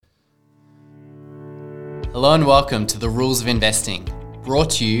Hello and welcome to The Rules of Investing, brought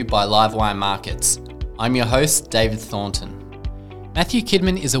to you by Livewire Markets. I'm your host, David Thornton. Matthew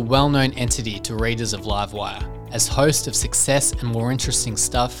Kidman is a well-known entity to readers of Livewire, as host of Success and More Interesting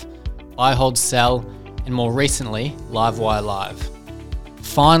Stuff, Buy, Hold, Sell, and more recently, Livewire Live.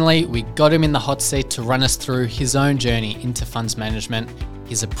 Finally, we got him in the hot seat to run us through his own journey into funds management,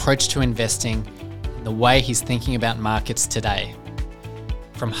 his approach to investing, and the way he's thinking about markets today.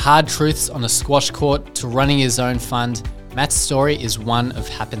 From hard truths on a squash court to running his own fund, Matt's story is one of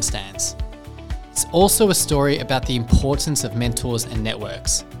happenstance. It's also a story about the importance of mentors and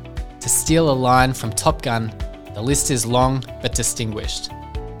networks. To steal a line from Top Gun, the list is long but distinguished.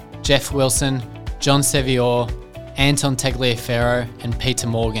 Jeff Wilson, John Sevior, Anton Tagliaferro, and Peter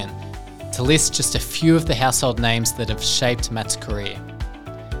Morgan, to list just a few of the household names that have shaped Matt's career.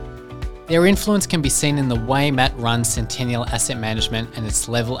 Their influence can be seen in the way Matt runs Centennial Asset Management and its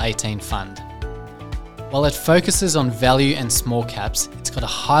Level 18 fund. While it focuses on value and small caps, it's got a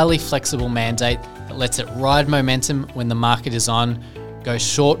highly flexible mandate that lets it ride momentum when the market is on, go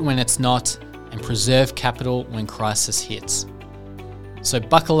short when it's not, and preserve capital when crisis hits. So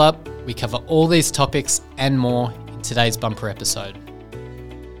buckle up, we cover all these topics and more in today's bumper episode.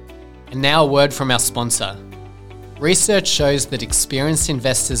 And now a word from our sponsor. Research shows that experienced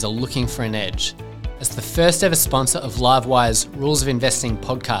investors are looking for an edge. As the first ever sponsor of Livewire's Rules of Investing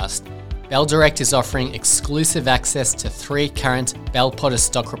podcast, Bell Direct is offering exclusive access to 3 current Bell Potter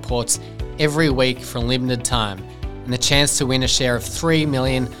stock reports every week for a limited time, and the chance to win a share of 3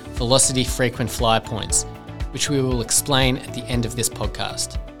 million Velocity Frequent Flyer points, which we will explain at the end of this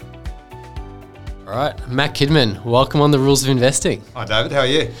podcast. All right, Matt Kidman, welcome on the Rules of Investing. Hi David, how are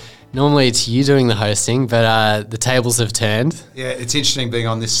you? Normally it's you doing the hosting, but the tables have turned. Yeah, it's interesting being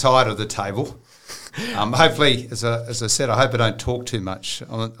on this side of the table. Hopefully, as I said, I hope I don't talk too much.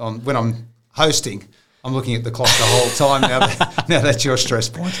 When I'm hosting, I'm looking at the clock the whole time. Now that's your stress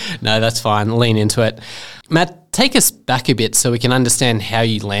point. No, that's fine. Lean into it. Matt, take us back a bit so we can understand how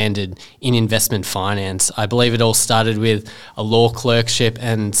you landed in investment finance. I believe it all started with a law clerkship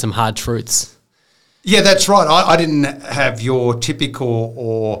and some hard truths. Yeah, that's right. I didn't have your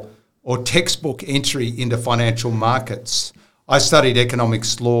typical or textbook entry into financial markets. I studied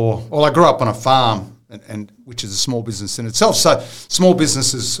economics law. Well, I grew up on a farm, and which is a small business in itself. So small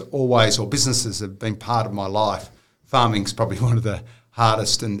businesses businesses have been part of my life. Farming's probably one of the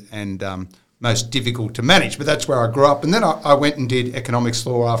hardest and most difficult to manage, but that's where I grew up. And then I went and did economics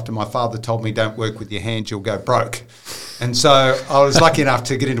law after my father told me, don't work with your hands, you'll go broke. And so I was lucky enough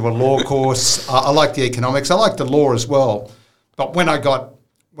to get into a law course. I like the economics. I like the law as well. But when I got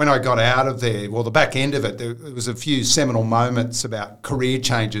out of there, well, the back end of it, there was a few seminal moments about career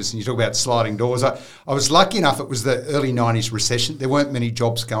changes, and you talk about sliding doors. I was lucky enough, it was the early 90s recession. There weren't many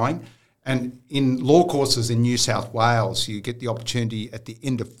jobs going. And in law courses in New South Wales, you get the opportunity at the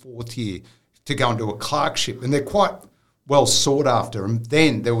end of 4th year to go into a clerkship, and they're quite well sought after. And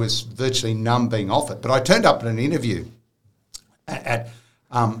then there was virtually none being offered. But I turned up at an interview at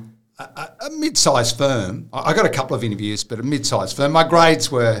a mid-sized firm. I got a couple of interviews, but a mid-sized firm. My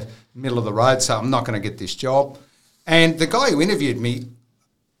grades were middle of the road, so I'm not going to get this job. And the guy who interviewed me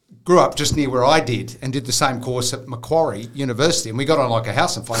grew up just near where I did and did the same course at Macquarie University, and we got on like a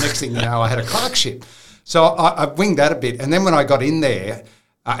house on fire. Next thing you know, I had a clerkship. So I winged that a bit. And then when I got in there,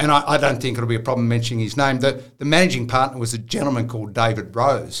 and I don't think it'll be a problem mentioning his name, the managing partner was a gentleman called David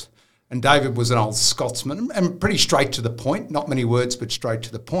Rose. And David was an old Scotsman and pretty straight to the point, not many words, but straight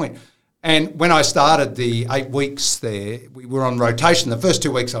to the point. And when I started the 8 weeks there, we were on rotation. The first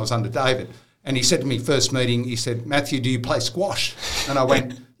 2 weeks I was under David. And he said to me, first meeting, he said, Matthew, do you play squash? And I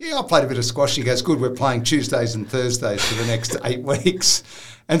went, yeah, I played a bit of squash. He goes, good, we're playing Tuesdays and Thursdays for the next 8 weeks.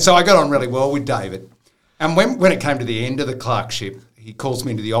 And so I got on really well with David. And when it came to the end of the clerkship, he calls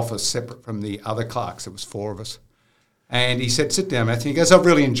me into the office separate from the other clerks. There was 4 of us. And he said, sit down, Matthew. He goes, I've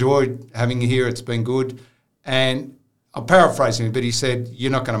really enjoyed having you here. It's been good. And I'm paraphrasing him, but he said, you're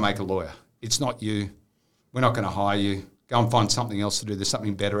not going to make a lawyer. It's not you. We're not going to hire you. Go and find something else to do. There's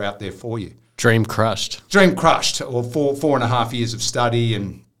something better out there for you. Dream crushed. Dream crushed, or 4.5 years of study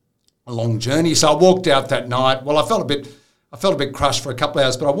and a long journey. So I walked out that night. Well, I felt a bit crushed for a couple of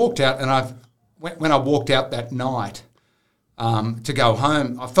hours, but I walked out, and when I walked out that night to go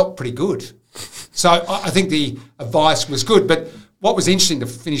home, I felt pretty good. So I think the advice was good. But what was interesting, to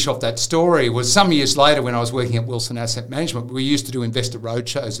finish off that story, was some years later when I was working at Wilson Asset Management, we used to do investor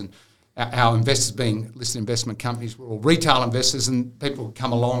roadshows, and our investors, being listed investment companies, were all retail investors, and people would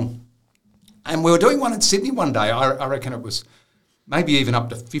come along. And we were doing one in Sydney one day. I reckon it was maybe even up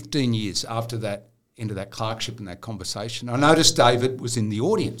to 15 years after that end of that clerkship and that conversation. I noticed David was in the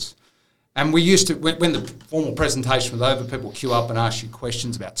audience. And we used to, when the formal presentation was over, people queue up and ask you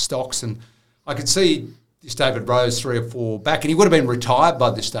questions about stocks. And I could see this David Rose 3 or 4 back, and he would have been retired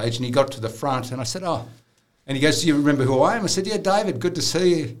by this stage, and he got to the front, and I said, oh, and he goes, do you remember who I am? I said, yeah, David, good to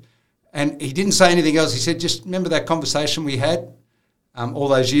see you. And he didn't say anything else. He said, just remember that conversation we had all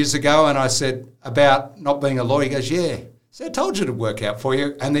those years ago? And I said, about not being a lawyer? He goes, yeah. So I told you to work out for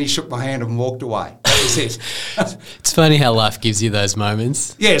you. And then he shook my hand and walked away. That was it. It's funny how life gives you those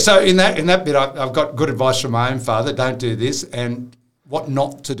moments. Yeah, so in that bit, I've got good advice from my own father, don't do this, and what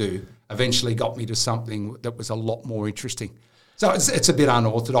not to do eventually got me to something that was a lot more interesting. So it's a bit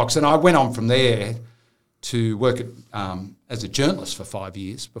unorthodox. And I went on from there to work as a journalist for 5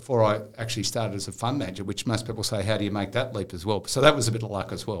 years before I actually started as a fund manager, which most people say, how do you make that leap as well? So that was a bit of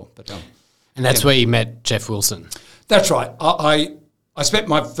luck as well. But and that's where you met Jeff Wilson. That's right. I spent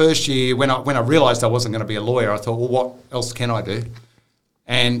my first year, when I realised I wasn't going to be a lawyer, I thought, well, what else can I do?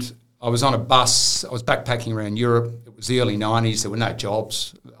 And I was on a bus. I was backpacking around Europe. It was the early 90s. There were no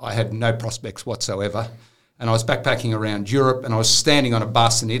jobs. I had no prospects whatsoever. And I was backpacking around Europe, and I was standing on a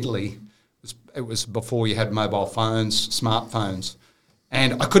bus in Italy. It was before you had mobile phones, smartphones.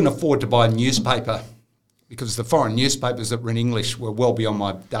 And I couldn't afford to buy a newspaper because the foreign newspapers that were in English were well beyond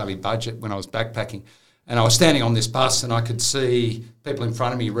my daily budget when I was backpacking. And I was standing on this bus, and I could see people in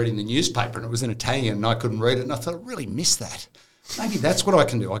front of me reading the newspaper, and it was in Italian, and I couldn't read it. And I thought, I really miss that. Maybe that's what I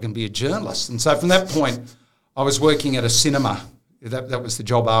can do. I can be a journalist. And so from that point, I was working at a cinema. That was the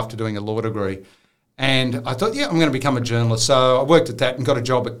job after doing a law degree. And I thought, yeah, I'm going to become a journalist. So I worked at that and got a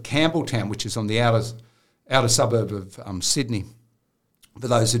job at Campbelltown, which is on the outer suburb of Sydney, for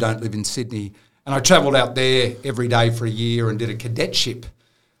those who don't live in Sydney. And I travelled out there every day for a year and did a cadetship,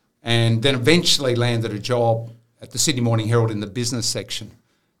 and then eventually landed a job at the Sydney Morning Herald in the business section.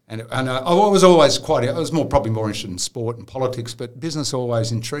 And I was always I was probably more interested in sport and politics, but business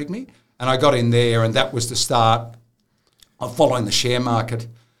always intrigued me. And I got in there, and that was the start of following the share market.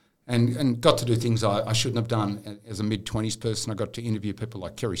 And got to do things I shouldn't have done as a mid-20s person. I got to interview people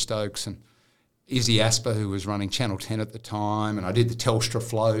like Kerry Stokes and Izzy Asper, who was running Channel 10 at the time, and I did the Telstra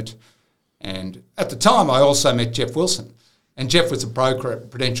float. And at the time, I also met Jeff Wilson. And Jeff was a broker at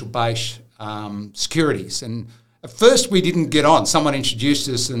Prudential Base Securities. And at first, we didn't get on. Someone introduced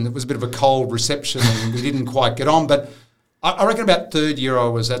us, and it was a bit of a cold reception, and we didn't quite get on. But I reckon about third year I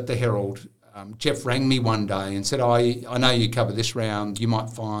was at the Herald, Jeff rang me one day and said, I know you cover this round. You might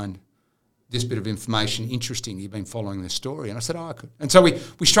find this bit of information interesting. You've been following this story. And I said, I could. And so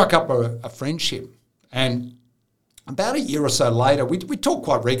we struck up a friendship. And about a year or so later, we talked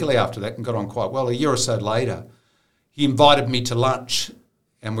quite regularly after that and got on quite well. A year or so later, he invited me to lunch,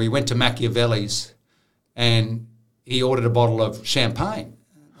 and we went to Machiavelli's, and he ordered a bottle of champagne.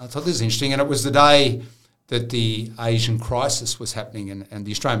 I thought, this is interesting. And it was the day that the Asian crisis was happening, and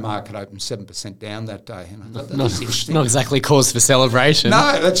the Australian market opened 7% down that day. And I thought, that was interesting. Not exactly cause for celebration.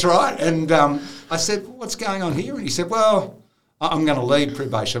 No, that's right. And I said, what's going on here? And he said, well, I'm going to leave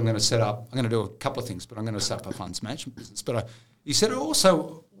probation. I'm going to do a couple of things, but I'm going to set up a funds management business. But he said, I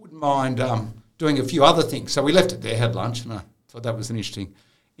also wouldn't mind doing a few other things. So we left it there, had lunch, and I thought that was an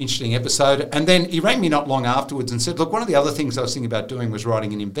interesting episode. And then he rang me not long afterwards and said, look, one of the other things I was thinking about doing was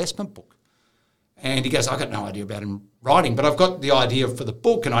writing an investment book. And he goes, I've got no idea about him writing, but I've got the idea for the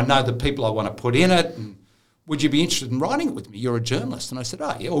book, and I know the people I want to put in it. And would you be interested in writing it with me? You're a journalist. And I said,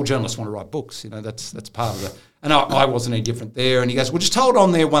 yeah, all journalists want to write books. That's part of it. And I wasn't any different there. And he goes, well, just hold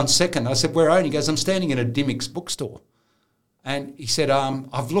on there 1 second. I said, where are you? And he goes, I'm standing in a Dimmick's bookstore. And he said,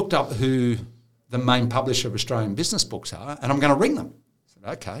 I've looked up who the main publisher of Australian business books are, and I'm going to ring them.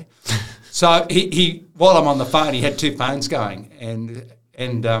 I said, okay. So he while I'm on the phone, he had 2 phones going, and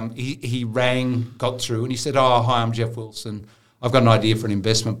he rang, got through, and he said, hi, I'm Jeff Wilson. I've got an idea for an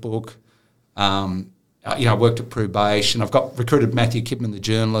investment book. I worked at Probation. I've got recruited Matthew Kidman, the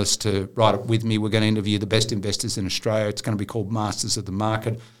journalist, to write it with me. We're going to interview the best investors in Australia. It's going to be called Masters of the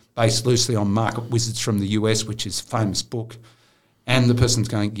Market, based loosely on Market Wizards from the US, which is a famous book. And the person's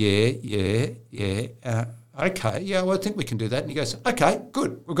going, okay, well, I think we can do that. And he goes, okay,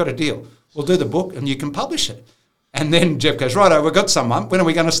 good, we've got a deal. We'll do the book and you can publish it. And then Jeff goes, righto, we've got someone. When are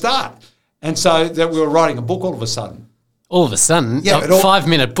we going to start? And so that we were writing a book all of a sudden. All of a sudden? Yeah.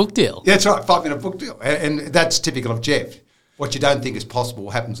 5-minute book deal. Yeah, that's right, 5-minute book deal. And that's typical of Jeff. What you don't think is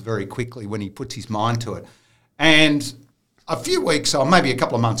possible happens very quickly when he puts his mind to it. And a few weeks, or maybe a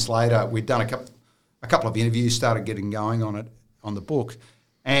couple of months later, we'd done a couple of interviews, started getting going on the book.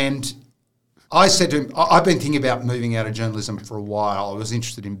 And I said to him, I've been thinking about moving out of journalism for a while. I was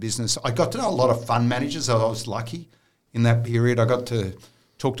interested in business. I got to know a lot of fund managers. I was lucky in that period. I got to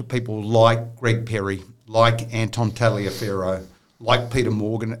talk to people like Greg Perry, like Anton Taliaferro, like Peter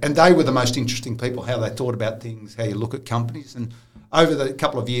Morgan, and they were the most interesting people, how they thought about things, how you look at companies. And over the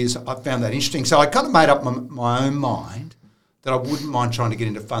couple of years, I found that interesting. So I kind of made up my own mind that I wouldn't mind trying to get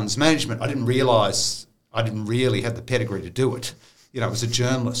into funds management. I didn't realise I didn't really have the pedigree to do it. I was a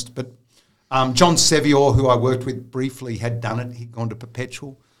journalist. But John Sevior, who I worked with briefly, had done it. He'd gone to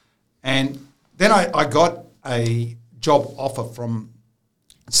Perpetual. And then I got a job offer from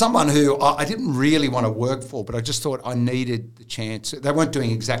someone who I didn't really want to work for, but I just thought I needed the chance. They weren't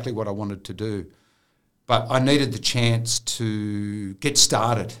doing exactly what I wanted to do, but I needed the chance to get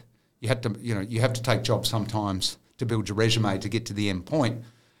started. You have to take jobs sometimes to build your resume to get to the end point.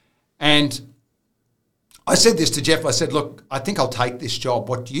 And I said this to Jeff. I said, look, I think I'll take this job.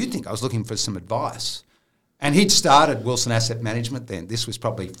 What do you think? I was looking for some advice. And he'd started Wilson Asset Management then. This was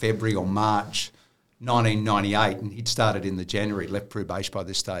probably February or March 1998, and he'd started in the January, left probation by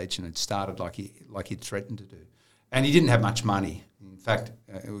this stage, and had started like he'd threatened to do. And he didn't have much money. In fact,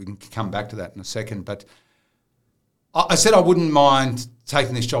 we can come back to that in a second. But I said I wouldn't mind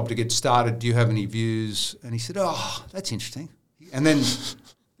taking this job to get started. Do you have any views? And he said, oh, that's interesting. And then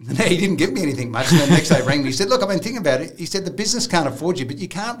he didn't give me anything much. And then the next day he rang me. He said, look, I've been thinking about it. He said, the business can't afford you, but you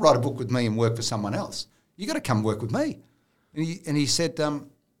can't write a book with me and work for someone else. You got to come work with me. And he said,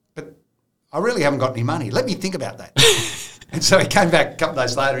 but I really haven't got any money. Let me think about that. And so he came back a couple of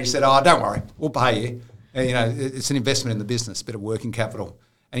days later. He said, oh, don't worry. We'll pay you. And, it's an investment in the business, a bit of working capital.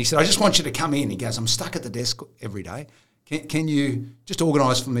 And he said, I just want you to come in. He goes, I'm stuck at the desk every day. Can you just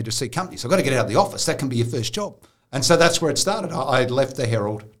organise for me to see companies? I've got to get out of the office. That can be your first job. And so that's where it started. I left the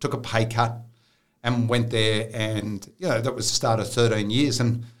Herald, took a pay cut and went there. And, that was the start of 13 years.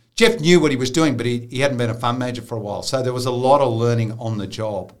 And Jeff knew what he was doing, but he hadn't been a fund manager for a while. So there was a lot of learning on the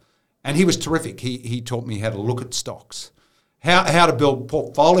job. And he was terrific. He taught me how to look at stocks. How to build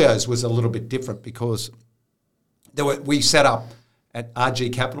portfolios was a little bit different because we set up at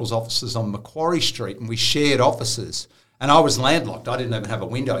RG Capital's offices on Macquarie Street, and we shared offices. And I was landlocked. I didn't even have a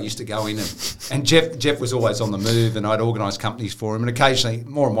window. I used to go in and Jeff was always on the move, and I'd organise companies for him. And occasionally,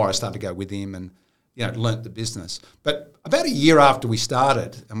 more and more, I started to go with him and, learnt the business. But about a year after we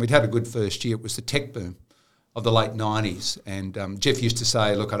started, and we'd had a good first year, it was the tech boom of the late 90s. And Jeff used to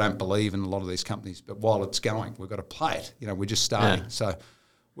say, look, I don't believe in a lot of these companies, but while it's going, we've got to play it. We're just starting. Yeah. So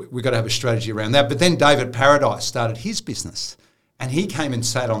we've got to have a strategy around that. But then David Paradise started his business, and he came and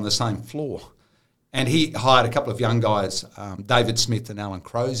sat on the same floor. And he hired a couple of young guys, David Smith and Alan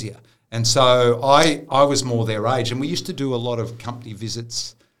Crozier. And so I was more their age, and we used to do a lot of company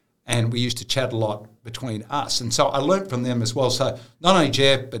visits, and we used to chat a lot between us. And so I learnt from them as well. So not only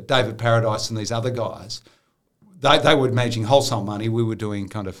Jeff, but David Paradise and these other guys, they were managing wholesale money. We were doing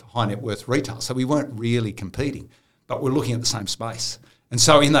kind of high net worth retail. So we weren't really competing, but we're looking at the same space. And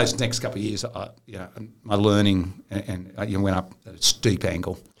so in those next couple of years, my learning and went up at a steep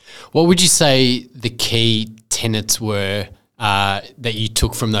angle. What would you say the key tenets were that you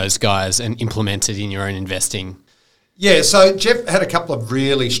took from those guys and implemented in your own investing? Yeah, so Jeff had a couple of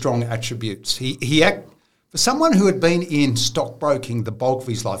really strong attributes. For someone who had been in stockbroking the bulk of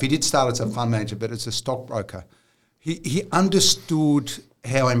his life, he did start as a fund manager, but as a stockbroker, he understood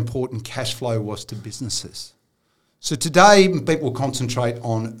how important cash flow was to businesses. So today, people concentrate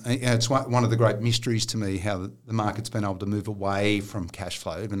on, it's one of the great mysteries to me, how the market's been able to move away from cash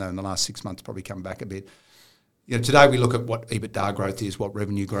flow, even though in the last 6 months probably come back a bit. Today we look at what EBITDA growth is, what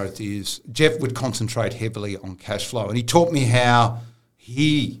revenue growth is. Jeff would concentrate heavily on cash flow, and he taught me how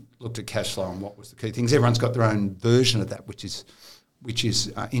he looked at cash flow and what was the key things. Everyone's got their own version of that, which is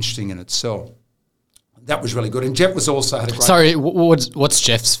interesting in itself. That was really good. And Jeff was also had a great... Sorry, what's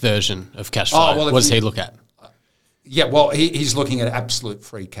Jeff's version of cash flow? What does he look at? Yeah, well, he's looking at absolute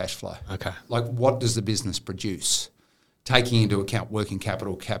free cash flow. Okay. Like, what does the business produce? Taking into account working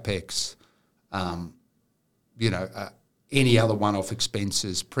capital, CapEx, any other one-off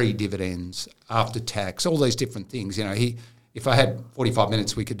expenses, pre-dividends, after tax, all these different things. If I had 45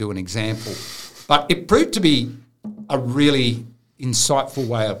 minutes, we could do an example. But it proved to be a really insightful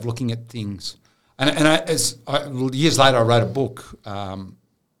way of looking at things. Years later, I wrote a book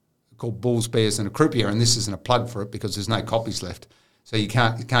called Bulls, Bears and a Croupier, and this isn't a plug for it because there's no copies left, so you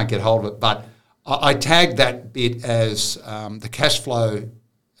can't get hold of it. But I tagged that bit as the cash flow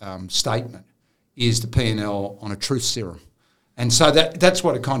statement is the P&L on a truth serum. And so that's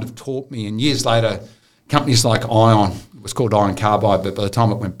what it kind of taught me. And years later, companies like Ion, it was called Ion Carbide, but by the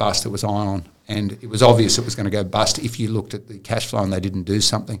time it went bust, it was Ion. And it was obvious it was going to go bust if you looked at the cash flow and they didn't do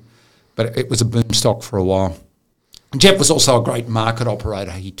something. But it was a boom stock for a while. Jeff was also a great market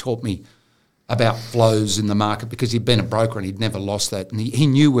operator. He taught me about flows in the market because he'd been a broker and he'd never lost that. And he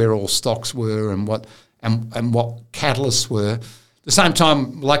knew where all stocks were and what catalysts were. the same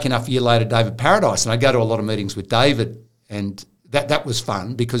time, lucky enough, a year later, David Paradise, and I go to a lot of meetings with David, and that was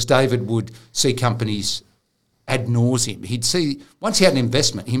fun because David would see companies ad nauseum. He'd see, once he had an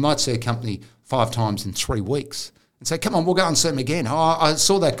investment, he might see a company 5 times in 3 weeks and say, come on, we'll go and see him again. Oh, I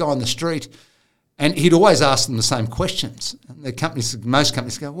saw that guy on the street. And he'd always ask them the same questions. And most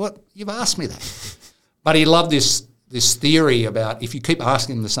companies go, what? You've asked me that. But he loved this theory about if you keep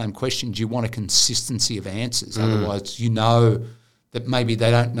asking them the same questions, you want a consistency of answers. Otherwise, you know that maybe they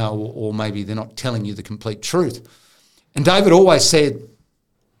don't know or maybe they're not telling you the complete truth. And David always said,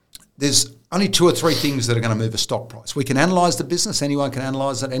 there's only 2 or 3 things that are going to move a stock price. We can analyse the business. Anyone can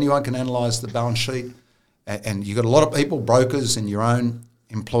analyse it. Anyone can analyse the balance sheet. And you've got a lot of people, brokers and your own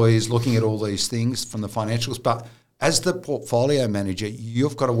employees looking at all these things from the financials. But as the portfolio manager,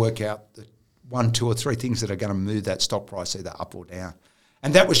 you've got to work out the 1, 2 or 3 things that are going to move that stock price either up or down.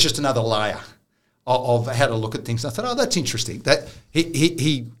 And that was just another layer of how to look at things. And I thought, oh, that's interesting. That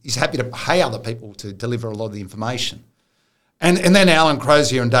he's happy to pay other people to deliver a lot of the information. And then Alan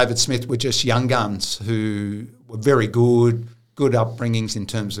Crozier and David Smith were just young guns who were very good upbringings in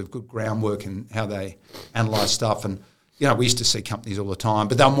terms of good groundwork and how they analyse stuff. And, you know, we used to see companies all the time,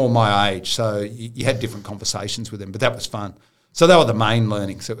 but they were more my age, so you had different conversations with them, but that was fun. So they were the main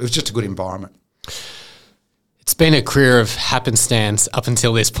learning. So it was just a good environment. It's been a career of happenstance up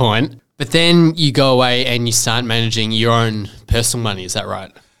until this point, but then you go away and you start managing your own personal money. Is that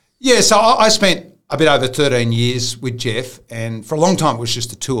right? Yeah, so I spent a bit over 13 years with Jeff, and for a long time it was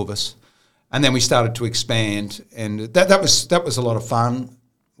just the 2 of us. And then we started to expand, and that was a lot of fun.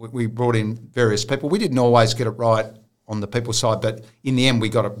 We brought in various people. We didn't always get it right on the people side, but in the end we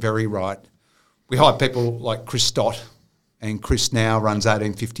got it very right. We hired people like Chris Stott, and Chris now runs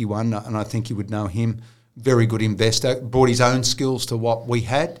 1851, and I think you would know him. Very good investor, brought his own skills to what we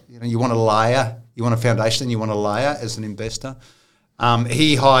had. You know, you want a layer, you want a foundation, you want a layer as an investor.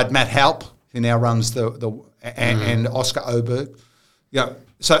 He hired Matt Halp, who now runs and Oscar Oberg. You know,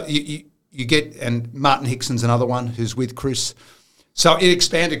 so you get, and Martin Hickson's another one who's with Chris. So it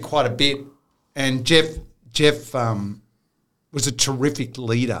expanded quite a bit, and Jeff was a terrific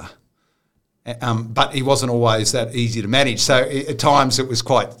leader, but he wasn't always that easy to manage. So at times it was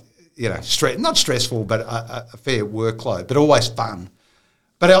quite, you know, not stressful, but a fair workload, but always fun.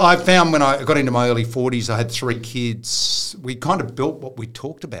 But I found when I got into my early 40s, I had 3 kids. We kind of built what we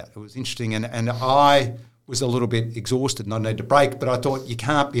talked about. It was interesting, and I was a little bit exhausted and I needed a break, but I thought you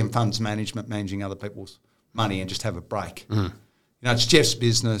can't be in funds management managing other people's money and just have a break. You know, it's Jeff's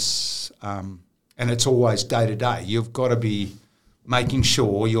business, and it's always day to day. You've got to be making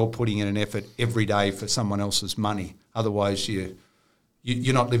sure you're putting in an effort every day for someone else's money. Otherwise,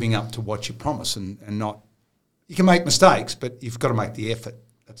 you're not living up to what you promise, and not. You can make mistakes, but you've got to make the effort.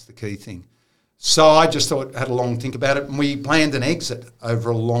 That's the key thing. So I just had a long think about it, and we planned an exit over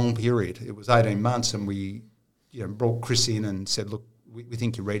a long period. It was 18 months, and we brought Chris in and said, look, we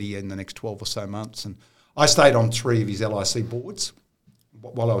think you're ready in the next 12 or so months. And I stayed on 3 of his LIC boards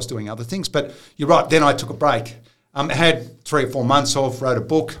while I was doing other things. But you're right, then I took a break. I had 3 or 4 months off, wrote a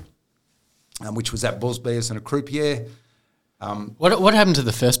book, which was at Bulls, Bears and a Croupier. What happened to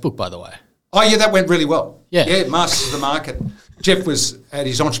the first book, by the way? Oh, yeah, that went really well. Yeah, Masters of the Market. Jeff was at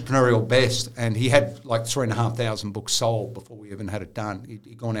his entrepreneurial best, and he had like 3,500 books sold before we even had it done.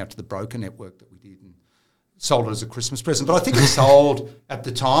 He'd gone out to the broker network that we did and sold it as a Christmas present. But I think it sold at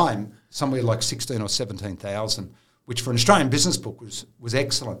the time somewhere like 16 or 17,000, which for an Australian business book was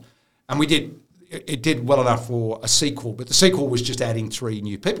excellent. And it did well enough for a sequel, but the sequel was just adding 3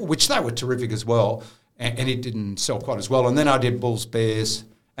 new people, which they were terrific as well, and it didn't sell quite as well. And then I did Bulls, Bears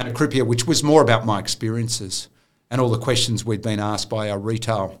and a Croupier, which was more about my experiences and all the questions we'd been asked by our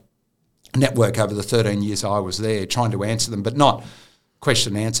retail network over the 13 years I was there, trying to answer them, but not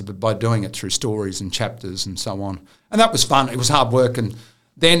question and answer, but by doing it through stories and chapters and so on. And that was fun. It was hard work. And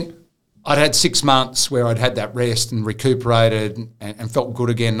then I'd had 6 months where I'd had that rest and recuperated and felt good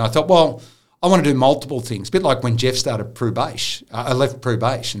again. And I thought, well, I want to do multiple things. A bit like when Jeff started Prubesh. I left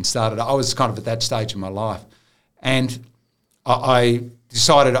Prubesh and I was kind of at that stage in my life. And I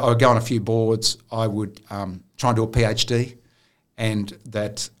decided I would go on a few boards. I would try and do a PhD, and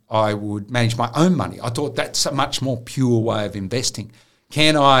that I would manage my own money. I thought that's a much more pure way of investing.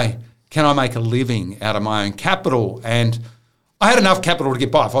 Can I make a living out of my own capital? And I had enough capital to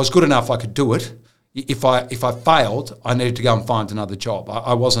get by. If I was good enough, I could do it. If I failed, I needed to go and find another job.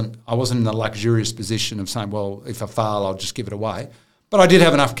 I wasn't in the luxurious position of saying, well, if I fail, I'll just give it away. But I did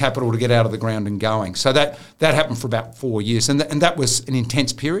have enough capital to get out of the ground and going. So that happened for about 4 years. And that was an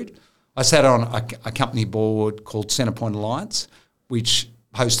intense period. I sat on a company board called Centrepoint Alliance, which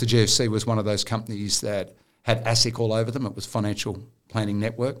post the GFC was one of those companies that had ASIC all over them. It was Financial Planning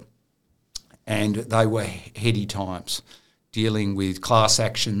Network. And they were heady times, dealing with class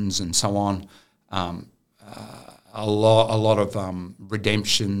actions and so on. A lot of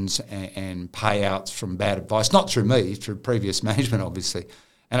redemptions and payouts from bad advice, not through me, through previous management, obviously.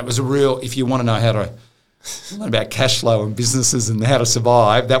 And it was a real, if you want to know how to learn about cash flow and businesses and how to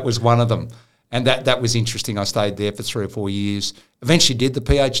survive, that was one of them. And that was interesting. I stayed there for 3 or 4 years. Eventually did the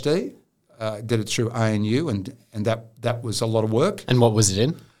PhD, did it through ANU, and that was a lot of work. And what was it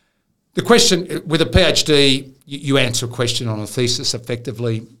in? The question, with a PhD, you answer a question on a thesis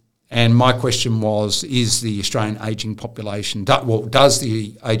effectively. And my question was, is the Australian ageing population, does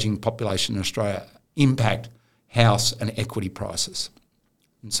the ageing population in Australia impact house and equity prices?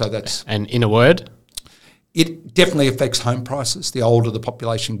 And so that's... And in a word? It definitely affects home prices. The older the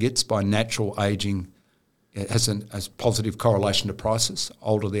population gets by natural ageing, it has a positive correlation to prices.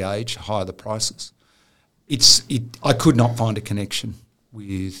 Older the age, higher the prices. I could not find a connection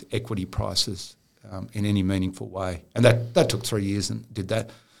with equity prices in any meaningful way. And that took 3 years and did that.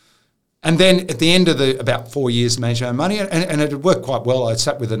 And then at the end of about 4 years managing our money, and it had worked quite well, I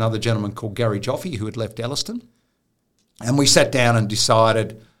sat with another gentleman called Gary Joffe who had left Elliston. And we sat down and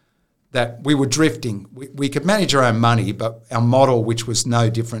decided that we were drifting. We could manage our own money, but our model, which was no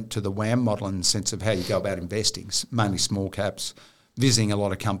different to the WAM model in the sense of how you go about investing, mainly small caps, visiting a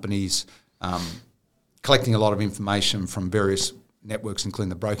lot of companies, collecting a lot of information from various networks, including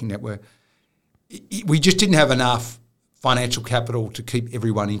the broking network. We just didn't have enough financial capital to keep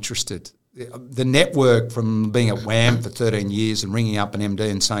everyone interested. The network, from being at WAM for 13 years and ringing up an MD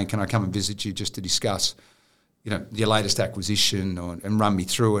and saying, can I come and visit you just to discuss, your latest acquisition and run me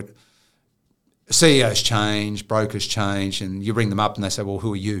through it. CEOs change, brokers change, and you ring them up and they say, well,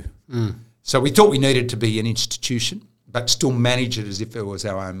 who are you? So we thought we needed to be an institution, but still manage it as if it was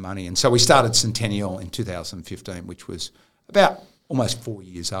our own money. And so we started Centennial in 2015, which was about almost 4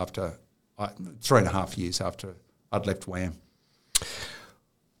 years after, 3.5 years after I'd left WAM.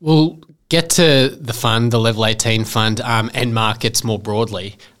 We'll get to the fund, the Level 18 fund, and markets more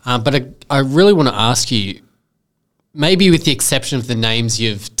broadly. But I really want to ask you, maybe with the exception of the names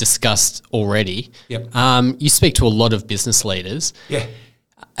you've discussed already, you speak to a lot of business leaders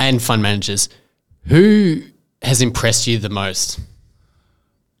and fund managers. Who has impressed you the most?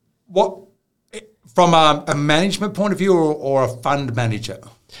 What, from a management point of view or a fund manager?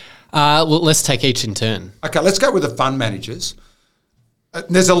 Well, let's take each in turn. Okay, let's go with the fund managers.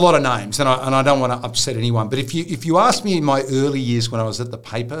 There's a lot of names, and I don't want to upset anyone. But if you ask me in my early years when I was at the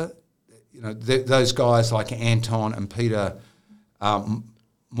paper, those guys like Anton and Peter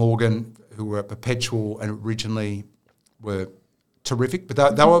Morgan, who were at Perpetual and originally were terrific,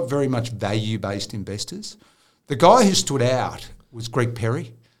 but they were very much value-based investors. The guy who stood out was Greg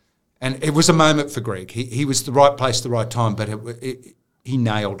Perry, and it was a moment for Greg. He was the right place, the right time, but he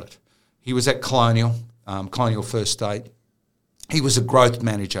nailed it. He was at Colonial First State. He was a growth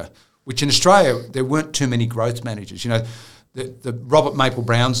manager, which in Australia, there weren't too many growth managers. The Robert Maple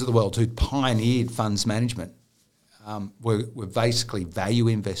Browns of the world who pioneered funds management were basically value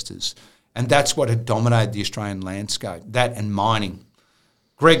investors. And that's what had dominated the Australian landscape, that and mining.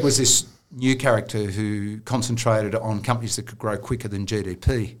 Greg was this new character who concentrated on companies that could grow quicker than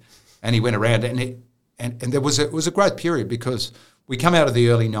GDP. And he went around and there was a growth period because we come out of the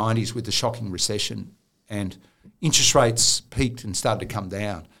early 90s with the shocking recession and interest rates peaked and started to come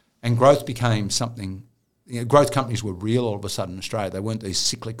down, and growth became something. Growth companies were real all of a sudden in Australia. They weren't these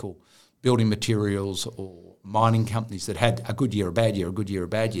cyclical building materials or mining companies that had a good year, a bad year, a good year, a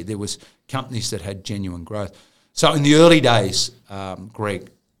bad year. There was companies that had genuine growth. So in the early days,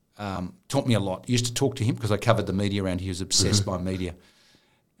 Greg taught me a lot. I used to talk to him because I covered the media around. He was obsessed by media.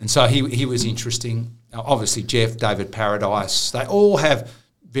 And so he was interesting. Obviously, Jeff, David Paradise, they all have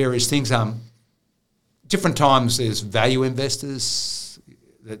various things. Different times there's value investors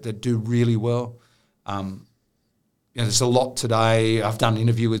that do really well. There's a lot today. I've done an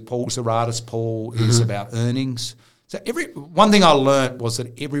interview with Paul Zaratis. Paul is about earnings. So one thing I learned was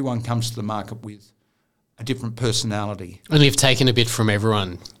that everyone comes to the market with a different personality. And you've taken a bit from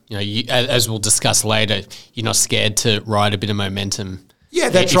everyone. As we'll discuss later, you're not scared to ride a bit of momentum. Yeah,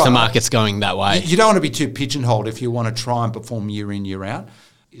 that's right. If the market's going that way. You don't want to be too pigeonholed if you want to try and perform year in, year out.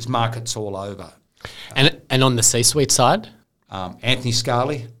 Is markets all over. And on the C-suite side? Anthony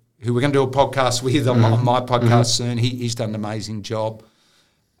Scarley, who we're going to do a podcast with on my podcast soon. He's done an amazing job.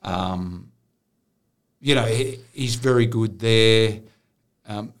 He's very good there.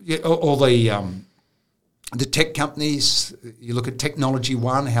 All the tech companies, you look at Technology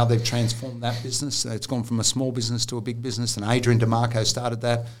One, how they've transformed that business. It's gone from a small business to a big business, and Adrian DeMarco started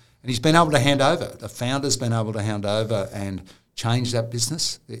that. And he's been able to hand over. The founder's been able to hand over and change that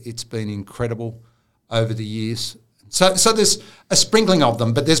business. It's been incredible over the years. So there's a sprinkling of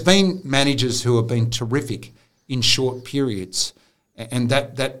them, but there's been managers who have been terrific in short periods, and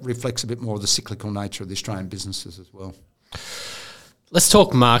that reflects a bit more of the cyclical nature of the Australian businesses as well. Let's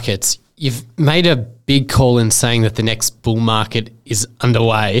talk markets. You've made a big call in saying that the next bull market is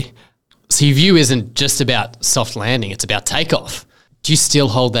underway. So your view isn't just about soft landing, it's about takeoff. Do you still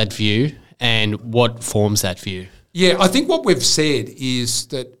hold that view, and what forms that view? Yeah, I think what we've said is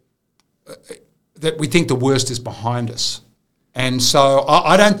that we think the worst is behind us. And so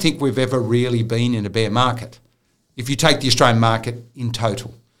I don't think we've ever really been in a bear market, if you take the Australian market in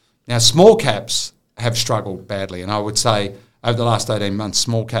total. Now, small caps have struggled badly, and I would say over the last 18 months,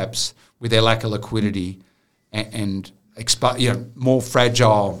 small caps, with their lack of liquidity and more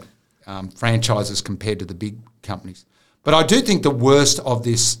fragile franchises compared to the big companies. But I do think the worst of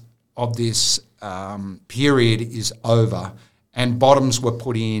this period is over, and bottoms were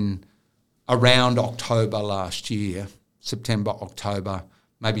put in around October last year, September, October,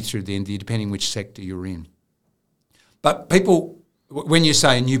 maybe through the end of the year, depending which sector you're in. But people, when you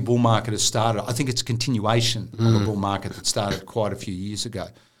say a new bull market has started, I think it's a continuation of a bull market that started quite a few years ago.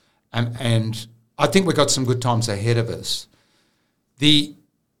 And I think we've got some good times ahead of us. The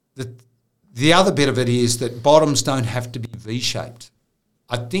other bit of it is that bottoms don't have to be V-shaped.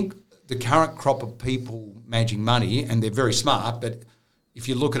 I think the current crop of people managing money, and they're very smart, but if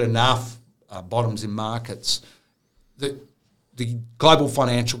you look at enough bottoms in markets, the global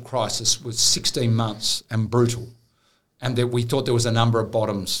financial crisis was 16 months and brutal. And that we thought there was a number of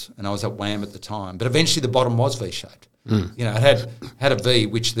bottoms, and I was at WAM at the time. But eventually the bottom was V-shaped. It had a V,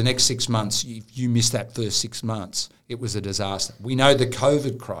 which the next 6 months, if you missed that first 6 months, it was a disaster. We know the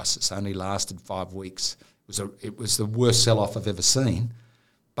COVID crisis only lasted 5 weeks. It was the worst sell-off I've ever seen,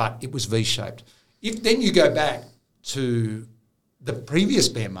 but it was V-shaped. If then you go back to the previous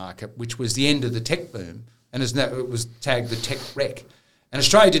bear market, which was the end of the tech boom, and it was tagged the tech wreck, and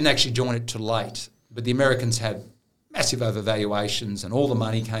Australia didn't actually join it till late, but the Americans had massive overvaluations and all the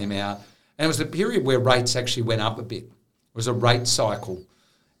money came out. And it was the period where rates actually went up a bit. It was a rate cycle.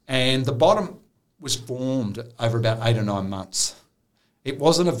 And the bottom was formed over about 8 or 9 months. It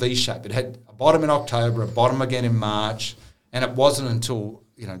wasn't a V-shape. It had a bottom in October, a bottom again in March, and it wasn't until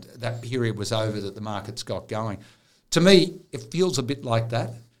that period was over that the markets got going. To me, it feels a bit like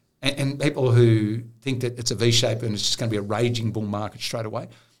that. And people who think that it's a V-shape and it's just going to be a raging bull market straight away,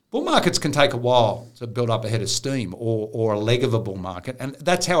 bull markets can take a while to build up a head of steam or a leg of a bull market, and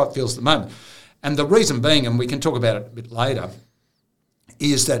that's how it feels at the moment. And the reason being, and we can talk about it a bit later,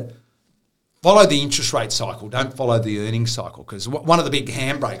 is that follow the interest rate cycle, don't follow the earnings cycle, because one of the big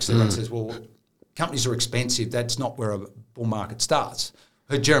handbrakes, everyone says, well, companies are expensive, that's not where a bull market starts.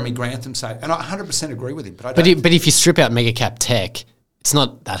 I heard Jeremy Grantham say, and I 100% agree with him. But if you strip out mega cap tech, it's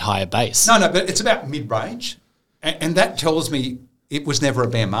not that high a base. No, but it's about mid-range, and that tells me it was never a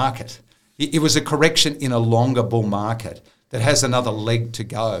bear market. It was a correction in a longer bull market that has another leg to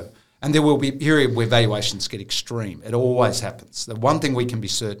go. And there will be a period where valuations get extreme. It always happens. The one thing we can be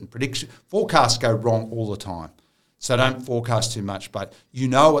certain, forecasts go wrong all the time. So don't forecast too much. But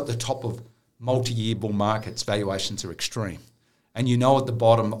at the top of multi-year bull markets, valuations are extreme. And at the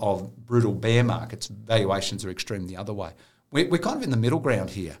bottom of brutal bear markets, valuations are extreme the other way. We're kind of in the middle ground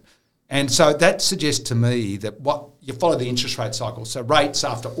here. And so that suggests to me that you follow the interest rate cycle. So rates,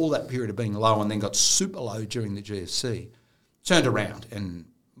 after all that period of being low and then got super low during the GFC, turned around. And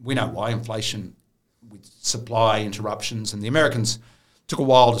we know why, inflation with supply interruptions. And the Americans took a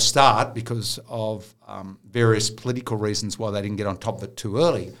while to start because of various political reasons why they didn't get on top of it too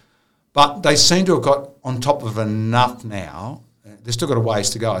early. But they seem to have got on top of enough now. They've still got a ways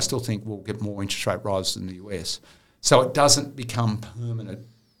to go. I still think we'll get more interest rate rises in the US. So it doesn't become permanent.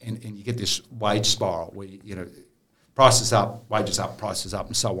 And you get this wage spiral where, prices up, wages up, prices up,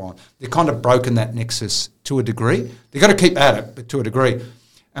 and so on. They've kind of broken that nexus to a degree. They've got to keep at it, but to a degree.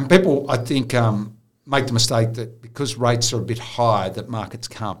 And people, I think, make the mistake that because rates are a bit high, that markets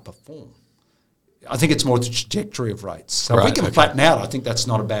can't perform. I think it's more the trajectory of rates. So if we can flatten out, I think that's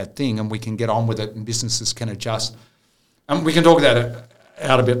not a bad thing, and we can get on with it, and businesses can adjust. And we can talk about it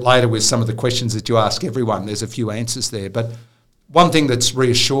out a bit later with some of the questions that you ask everyone. There's a few answers there. But one thing that's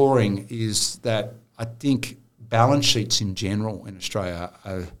reassuring is that I think balance sheets in general in Australia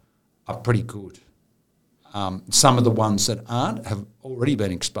are pretty good. Some of the ones that aren't have already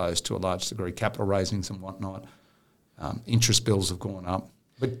been exposed to a large degree, capital raisings and whatnot. Interest bills have gone up.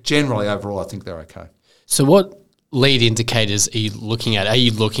 But generally, overall, I think they're okay. So what lead indicators are you looking at? Are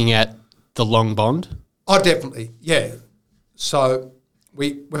you looking at the long bond? Oh, definitely, yeah. So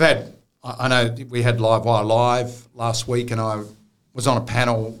we've had, I know we had Livewire Live last week, and I was on a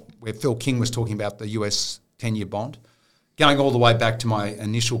panel where Phil King was talking about the US 10-year bond, going all the way back to my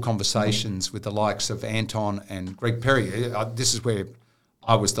initial conversations with the likes of Anton and Greg Perry. This is where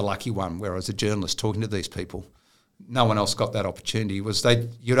I was the lucky one, where I was a journalist talking to these people. No one else got that opportunity.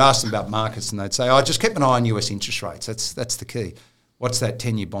 You'd ask them about markets and they'd say, just keep an eye on US interest rates. That's the key. What's that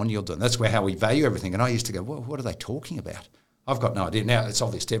 10-year bond yield doing? That's how we value everything. And I used to go, well, what are they talking about? I've got no idea. Now it's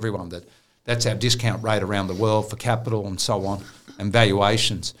obvious to everyone that that's our discount rate around the world for capital and so on, and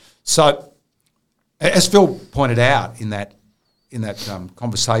valuations. So as Phil pointed out in that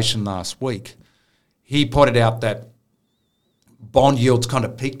conversation last week, he pointed out that bond yields kind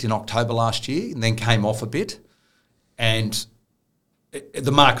of peaked in October last year and then came off a bit. And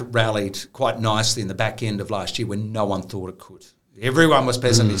the market rallied quite nicely in the back end of last year when no one thought it could. Everyone was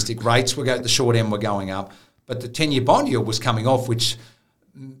pessimistic. Rates the short end were going up, but the 10-year bond yield was coming off, which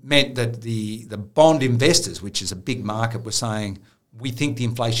meant that the bond investors, which is a big market, were saying, we think the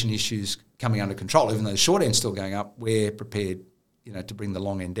inflation issue's coming under control. Even though the short end's still going up, we're prepared, to bring the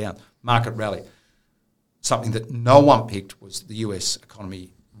long end down. Market rally. Something that no one picked was the US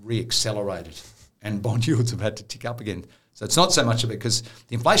economy re-accelerated and bond yields have had to tick up again. So it's not so much of it because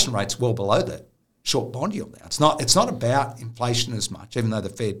the inflation rate's well below that short bond yield now. It's not about inflation as much, even though the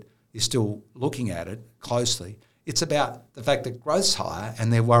Fed is still looking at it closely. It's about the fact that growth's higher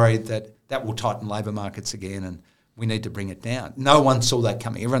and they're worried that will tighten labour markets again and we need to bring it down. No one saw that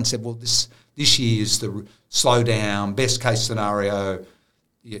coming. Everyone said, well, this year is the slowdown, best case scenario,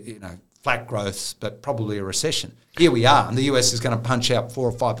 flat growth, but probably a recession. Here we are, and the US is going to punch out 4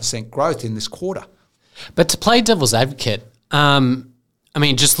 or 5% growth in this quarter. But to play devil's advocate,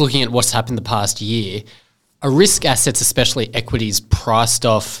 just looking at what's happened the past year, are risk assets, especially equities, priced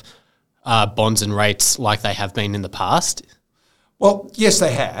off bonds and rates like they have been in the past? Well, yes,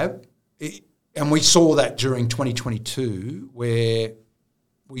 they have. And we saw that during 2022, where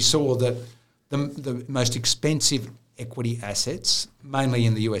we saw that the most expensive equity assets, mainly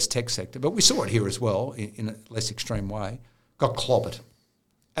in the US tech sector, but we saw it here as well in a less extreme way, got clobbered,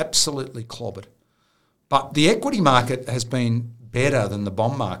 absolutely clobbered. But the equity market has been better than the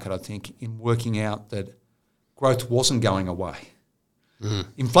bond market, I think, in working out that growth wasn't going away.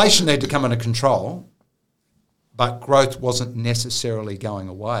 Inflation had to come under control, but growth wasn't necessarily going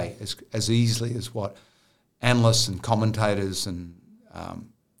away as easily as what analysts and commentators and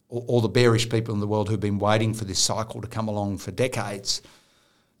all the bearish people in the world who've been waiting for this cycle to come along for decades.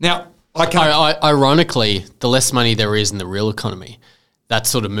 Now, ironically, the less money there is in the real economy, that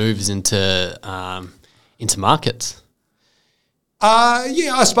sort of moves into markets.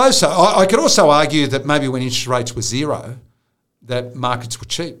 Yeah, I suppose so. I could also argue that maybe when interest rates were zero, that markets were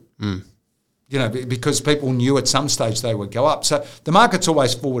cheap. Because people knew at some stage they would go up. So the market's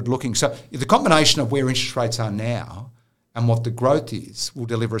always forward-looking. So the combination of where interest rates are now and what the growth is will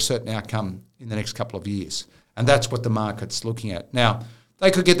deliver a certain outcome in the next couple of years. And that's what the market's looking at. Now,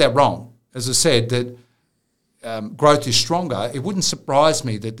 they could get that wrong. As I said, that growth is stronger. It wouldn't surprise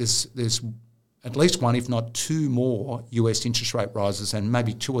me that there's at least one, if not two more US interest rate rises and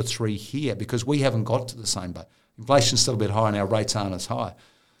maybe 2 or 3 here because we haven't got to the same boat. Inflation's still a bit high and our rates aren't as high.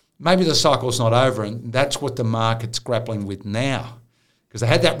 Maybe the cycle's not over and that's what the market's grappling with now. Because they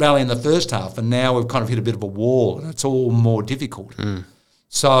had that rally in the first half and now we've kind of hit a bit of a wall and it's all more difficult.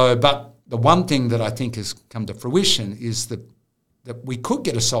 So, but the one thing that I think has come to fruition is that we could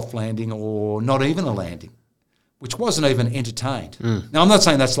get a soft landing or not even a landing, which wasn't even entertained. Now, I'm not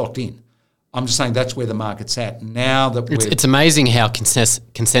saying that's locked in. I'm just saying that's where the market's at. Now that it's amazing how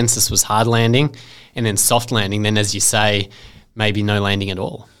consensus was hard landing and then soft landing, then as you say, maybe no landing at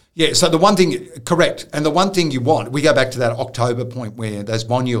all. Yeah, so the one thing, correct, and the one thing you want, we go back to that October point where those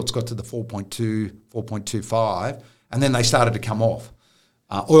bond yields got to the 4.2, 4.25, and then they started to come off.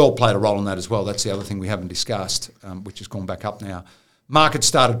 Oil played a role in that as well. That's the other thing we haven't discussed, which has gone back up now. Markets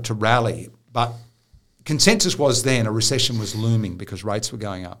started to rally, but consensus was then a recession was looming because rates were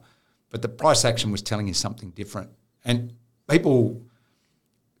going up. But the price action was telling you something different. And people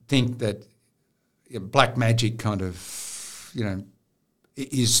think that black magic kind of,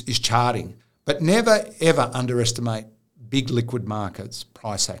 is charting. But never, ever underestimate big liquid markets'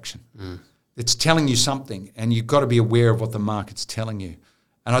 price action. It's telling you something, and you've got to be aware of what the market's telling you.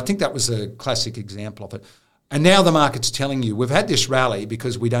 And I think that was a classic example of it. And now the market's telling you, we've had this rally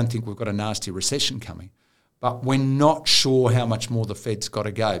because we don't think we've got a nasty recession coming. But we're not sure how much more the Fed's got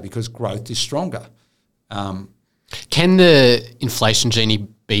to go because growth is stronger. Can the inflation genie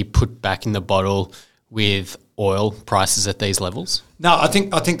be put back in the bottle with oil prices at these levels? No, I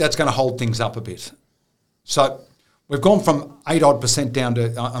think that's going to hold things up a bit. So We've gone from 8% down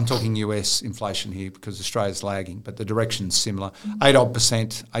to, I'm talking US inflation here because Australia's lagging, but the direction's similar.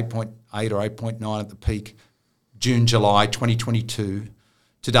 8%, 8.8 or 8.9 at the peak, June, July 2022.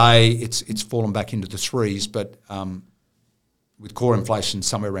 Today, it's fallen back into the threes, but with core inflation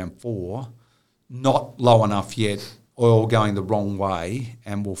somewhere around 4, not low enough yet, oil going the wrong way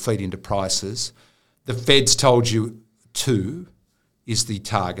and will feed into prices. The Fed's told you 2 is the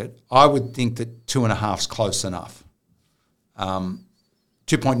target. I would think that 2.5 is close enough.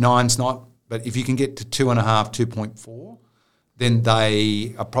 2.9 is not, but if you can get to 2.5, 2.4, then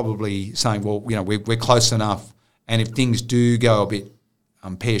they are probably saying, well, we're close enough, and if things do go a bit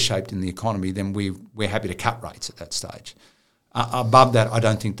pear-shaped in the economy, then we're happy to cut rates at that stage. Above that, I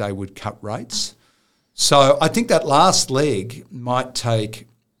don't think they would cut rates. So I think that last leg might take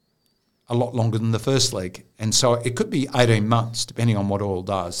a lot longer than the first leg. And so it could be 18 months, depending on what oil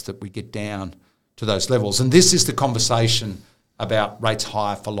does, that we get down to those levels. And this is the conversation about rates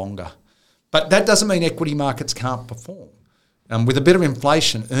higher for longer. But that doesn't mean equity markets can't perform. With a bit of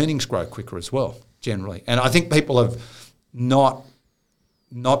inflation, earnings grow quicker as well, generally. And I think people have not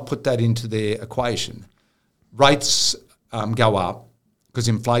put that into their equation. Rates go up because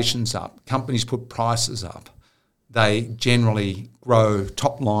inflation's up. Companies put prices up. They generally grow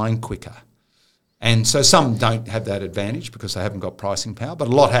top line quicker. And so some don't have that advantage because they haven't got pricing power, but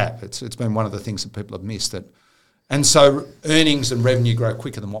a lot have. It's been one of the things that people have missed. And so earnings and revenue grow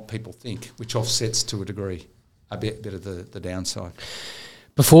quicker than what people think, which offsets to a degree a bit of the downside.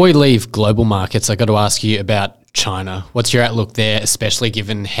 Before we leave global markets, I got to ask you about China. What's your outlook there, especially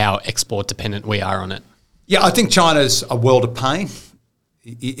given how export dependent we are on it? Yeah, I think China's a world of pain.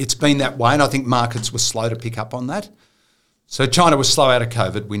 It's been that way, and I think markets were slow to pick up on that. So China was slow out of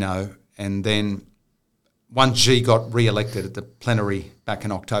COVID, we know, and then once Xi got re-elected at the plenary back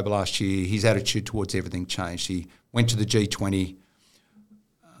in October last year, his attitude towards everything changed. He went to the G20,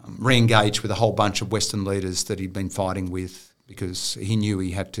 re-engaged with a whole bunch of Western leaders that he'd been fighting with because he knew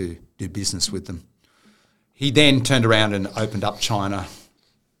he had to do business with them. He then turned around and opened up China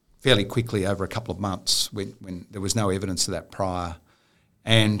fairly quickly over a couple of months when there was no evidence of that prior.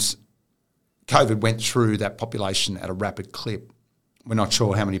 And COVID went through that population at a rapid clip. We're not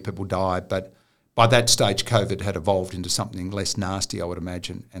sure how many people died, but by that stage, COVID had evolved into something less nasty, I would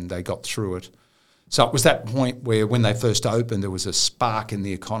imagine, and they got through it. So it was that point where when they first opened, there was a spark in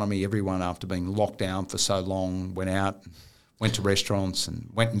the economy. Everyone, after being locked down for so long, went out, went to restaurants and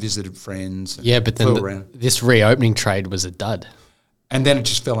went and visited friends. And but then this reopening trade was a dud. And then it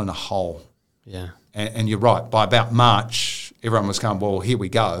just fell in a hole. Yeah. And you're right. By about March, everyone was going, well, here we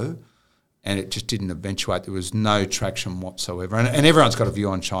go. And it just didn't eventuate. There was no traction whatsoever. And everyone's got a view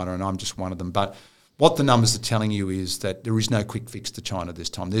on China, and I'm just one of them. But what the numbers are telling you is that there is no quick fix to China this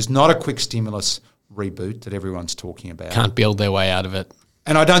time. There's not a quick stimulus reboot that everyone's talking about. Can't build their way out of it.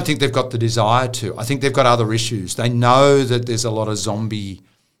 And I don't think they've got the desire to. I think they've got other issues. They know that there's a lot of zombie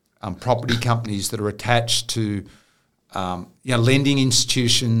property companies that are attached to lending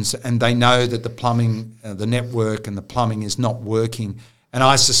institutions, and they know that the plumbing, the network and the plumbing is not working. And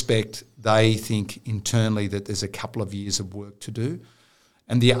I suspect they think internally that there's a couple of years of work to do.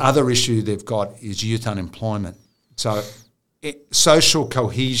 And the other issue they've got is youth unemployment. So social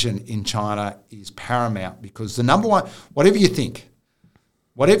cohesion in China is paramount because the number one, whatever you think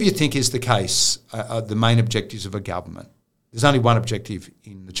is the case, the main objectives of a government, there's only one objective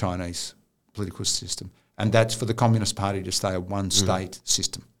in the Chinese political system, and that's for the Communist Party to stay a one-state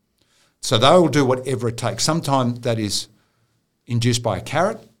system. So they will do whatever it takes. Sometimes that is induced by a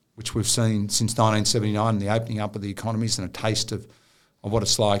carrot, which we've seen since 1979 and the opening up of the economies and a taste of what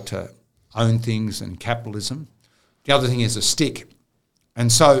it's like to own things and capitalism. The other thing is a stick.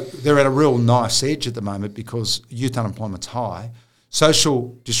 And so they're at a real nice edge at the moment because youth unemployment's high.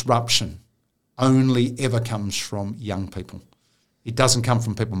 Social disruption only ever comes from young people. It doesn't come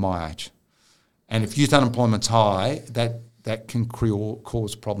from people my age. And if youth unemployment's high, that can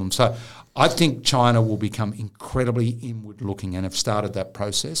cause problems. So I think China will become incredibly inward-looking and have started that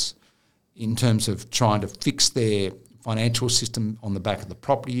process in terms of trying to fix their financial system on the back of the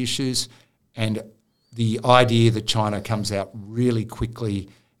property issues, and the idea that China comes out really quickly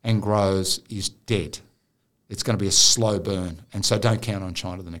and grows is dead. It's going to be a slow burn, and so don't count on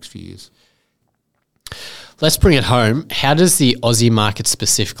China the next few years. Let's bring it home. How does the Aussie market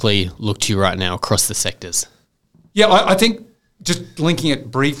specifically look to you right now across the sectors? Yeah, I think just linking it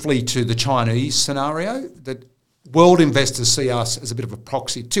briefly to the Chinese scenario, that world investors see us as a bit of a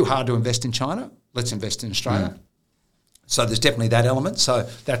proxy. Too hard to invest in China, let's invest in Australia. So there's definitely that element. So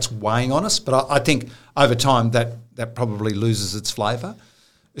that's weighing on us. But I think over time that probably loses its flavour.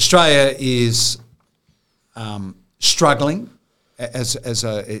 Australia is struggling as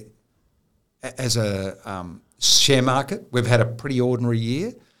a share market. We've had a pretty ordinary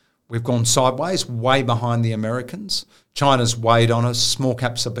year. We've gone sideways, way behind the Americans. China's weighed on us. Small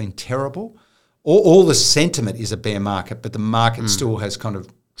caps have been terrible. All the sentiment is a bear market, but the market still has kind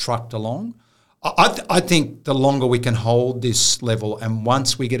of trucked along. I think the longer we can hold this level, and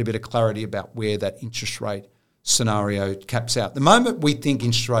once we get a bit of clarity about where that interest rate scenario caps out, the moment we think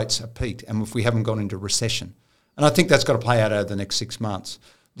interest rates are peaked and if we haven't gone into recession, and I think that's got to play out over the next 6 months,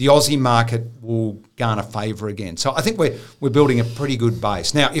 the Aussie market will garner favour again. So I think we're building a pretty good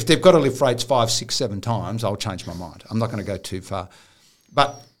base. Now, if they've got to lift rates 5, 6, 7 times, I'll change my mind. I'm not going to go too far.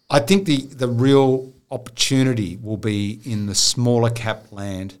 But I think the real opportunity will be in the smaller cap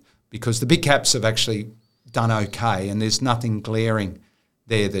land, because the big caps have actually done okay and there's nothing glaring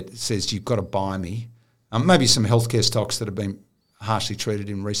there that says you've got to buy me. Maybe some healthcare stocks that have been harshly treated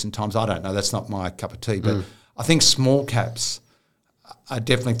in recent times. I don't know. That's not my cup of tea. But I think small caps are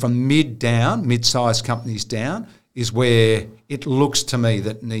definitely, from mid-sized companies down, is where it looks to me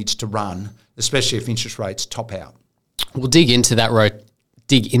that needs to run, especially if interest rates top out. We'll dig into that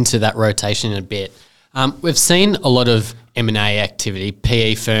rotation in a bit. We've seen a lot of M&A activity.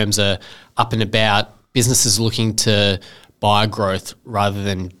 PE firms are up and about, businesses looking to buy growth rather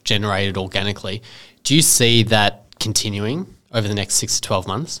than generate it organically. Do you see that continuing over the next 6 to 12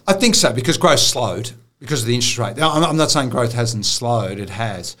 months? I think so, because growth slowed because of the interest rate. Now, I'm not saying growth hasn't slowed, it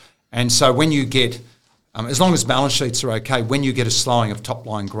has. And so when you get, as long as balance sheets are okay, when you get a slowing of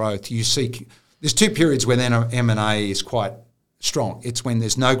top-line growth, you see there's 2 periods where then M&A is quite strong. It's when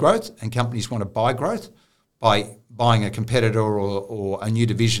there's no growth and companies want to buy growth by buying a competitor or a new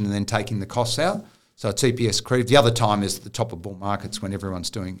division and then taking the costs out. So it's EPS accretive. The other time is the top of bull markets when everyone's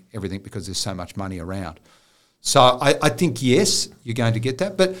doing everything because there's so much money around. So I think, yes, you're going to get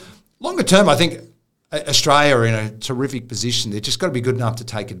that. But longer term, I think Australia are in a terrific position. They've just got to be good enough to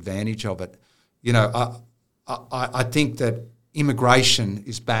take advantage of it. You know, I think that immigration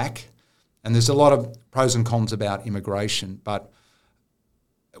is back, and there's a lot of pros and cons about immigration, but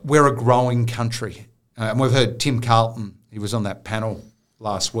we're a growing country. And we've heard Tim Carlton, he was on that panel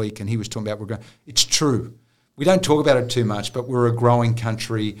last week, and he was talking about it's true. We don't talk about it too much, but we're a growing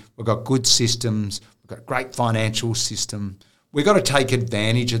country. We've got good systems. We've got a great financial system. We've got to take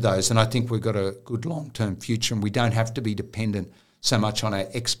advantage of those, and I think we've got a good long-term future, and we don't have to be dependent so much on our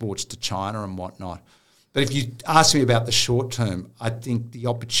exports to China and whatnot. But if you ask me about the short term, I think the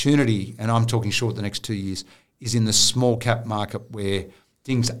opportunity, and I'm talking short the next 2 years, is in the small cap market where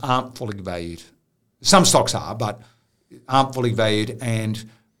things aren't fully valued. Some stocks are, but aren't fully valued, and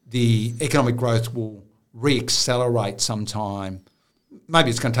the economic growth will re-accelerate sometime. Maybe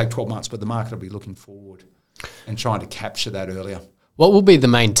it's going to take 12 months, but the market will be looking forward and trying to capture that earlier. What will be the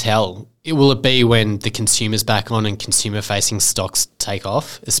main tell? Will it be when the consumer's back on and consumer-facing stocks take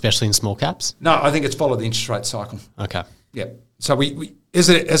off, especially in small caps? No, I think it's follow the interest rate cycle. Okay. Yeah. So we as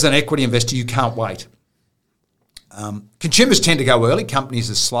an equity investor, you can't wait. Consumers tend to go early.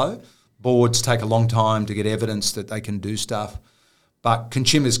 Companies are slow. Boards take a long time to get evidence that they can do stuff. But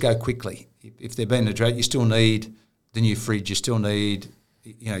consumers go quickly. If they've been in a drought, you still need the new fridge. You still need,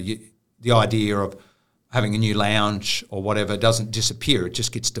 the idea of having a new lounge or whatever doesn't disappear. It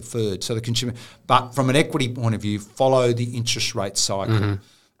just gets deferred. So the consumer, but from an equity point of view, follow the interest rate cycle. Mm-hmm.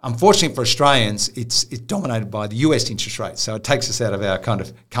 Unfortunately for Australians, it's dominated by the US interest rate. So it takes us out of our kind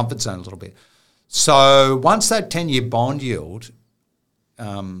of comfort zone a little bit. So once that 10-year bond yield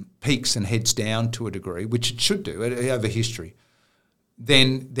peaks and heads down to a degree, which it should do over history,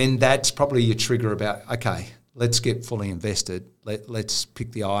 then that's probably your trigger about, okay, let's get fully invested. Let's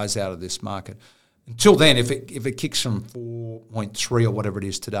pick the eyes out of this market. Until then, if it kicks from 4.3 or whatever it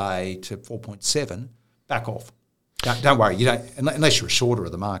is today to 4.7, back off. Don't worry. You don't unless you're a shorter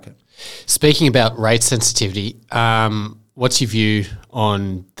of the market. Speaking about rate sensitivity, what's your view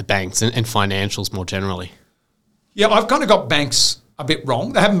on the banks and financials more generally? Yeah, I've kind of got banks a bit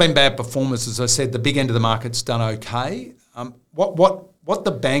wrong. They haven't been bad performers, as I said. The big end of the market's done okay. What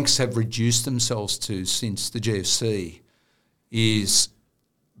the banks have reduced themselves to since the GFC is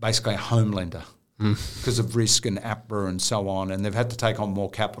basically a home lender because of risk and APRA and so on, and they've had to take on more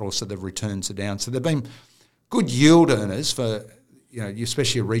capital, so their returns are down. So they've been good yield earners for,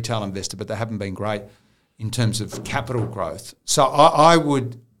 especially a retail investor, but they haven't been great in terms of capital growth. So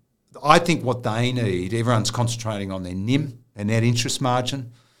I think what they need, everyone's concentrating on their NIM, their net interest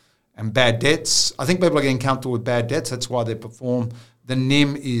margin, and bad debts. I think people are getting comfortable with bad debts. That's why they perform. The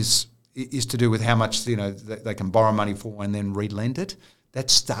NIM is to do with how much they can borrow money for and then relend it.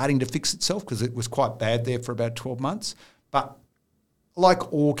 That's starting to fix itself because it was quite bad there for about 12 months. But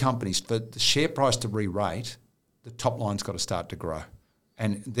like all companies, for the share price to re-rate, the top line's got to start to grow.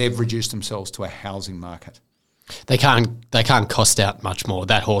 And they've reduced themselves to a housing market. They can't cost out much more.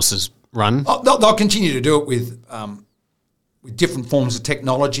 That horse is run. Oh, they'll continue to do it with different forms of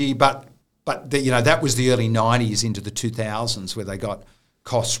technology, but that was the early 90s into the 2000s where they got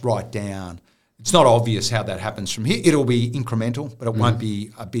costs right down. It's not obvious how that happens from here. It'll be incremental, but it won't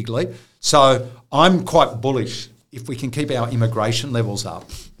be a big leap. So I'm quite bullish. If we can keep our immigration levels up,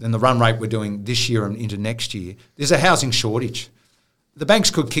 then the run rate we're doing this year and into next year, there's a housing shortage. The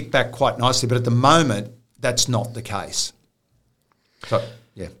banks could kick back quite nicely, but at the moment, that's not the case. So,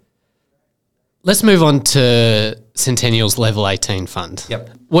 yeah. Let's move on to Centennial's Level 18 fund. Yep.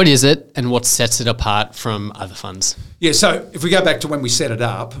 What is it and what sets it apart from other funds? Yeah, so if we go back to when we set it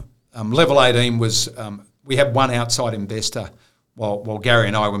up, Level 18 was we had one outside investor while Gary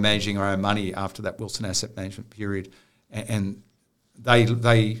and I were managing our own money after that Wilson Asset Management period, and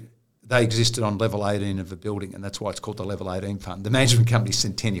they existed on Level 18 of the building, and that's why it's called the Level 18 Fund. The management company is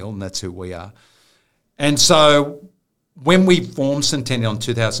Centennial, and that's who we are. And so when we formed Centennial in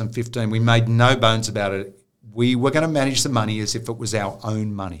 2015, we made no bones about it. We were going to manage the money as if it was our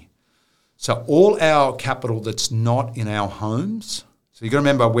own money. So all our capital that's not in our homes, so you've got to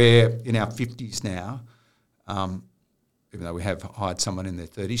remember we're in our 50s now, even though we have hired someone in their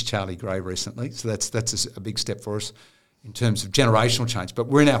 30s, Charlie Gray, recently. So that's a big step for us in terms of generational change. But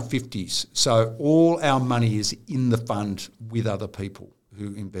we're in our 50s. So all our money is in the fund with other people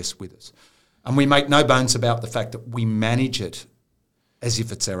who invest with us. And we make no bones about the fact that we manage it as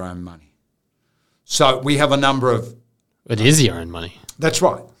if it's our own money. So we have a number of... It is your own money. That's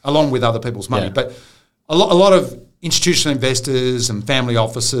right, along with other people's money. Yeah. But a lot of institutional investors and family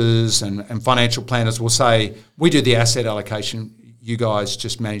offices and financial planners will say, we do the asset allocation, you guys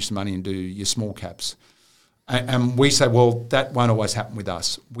just manage the money and do your small caps. And we say, well, that won't always happen with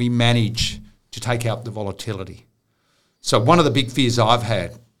us. We manage to take out the volatility. So one of the big fears I've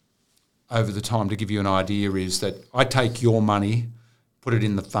had over the time, to give you an idea, is that I take your money, put it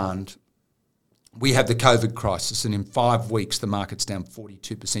in the fund. We have the COVID crisis, and in 5 weeks, the market's down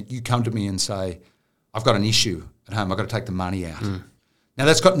 42%. You come to me and say, I've got an issue at home, I've got to take the money out. Now,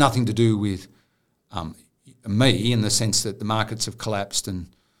 that's got nothing to do with me in the sense that the markets have collapsed.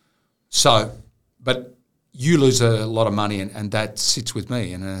 But you lose a lot of money, and that sits with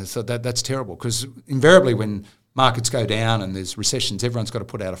me. And so that's terrible, because invariably when markets go down and there's recessions, everyone's got to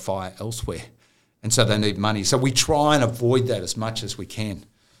put out a fire elsewhere. And so they need money. So we try and avoid that as much as we can.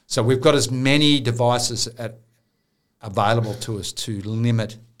 So we've got as many devices available to us to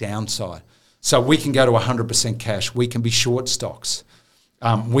limit downside. So we can go to 100% cash. We can be short stocks.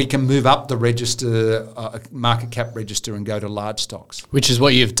 We can move up the register, market cap register, and go to large stocks. Which is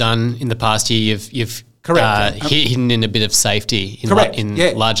what you've done in the past year. You've Correct. Hidden in a bit of safety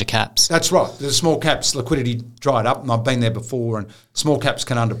in larger caps. That's right. The small caps liquidity dried up, and I've been there before, and small caps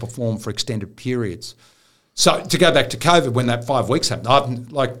can underperform for extended periods. So to go back to COVID, when that 5 weeks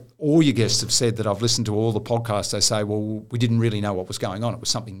happened, like all your guests have said that I've listened to all the podcasts, they say, well, we didn't really know what was going on. It was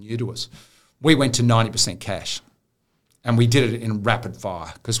something new to us. We went to 90% cash, and we did it in rapid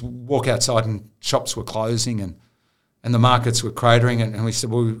fire, because we walk outside and shops were closing and the markets were cratering, and we said,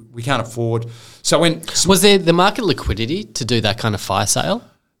 well, we can't afford. So when... Was there the market liquidity to do that kind of fire sale?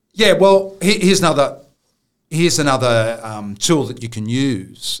 Yeah, well, here's another tool that you can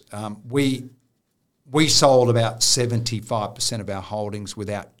use. We sold about 75% of our holdings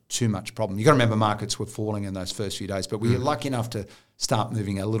without too much problem. You've got to remember markets were falling in those first few days, but we were lucky enough to start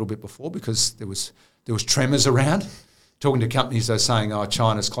moving a little bit before, because there was tremors around. Talking to companies, they're saying, oh,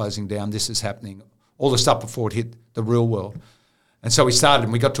 China's closing down, this is happening, all the stuff before it hit the real world. And so we started,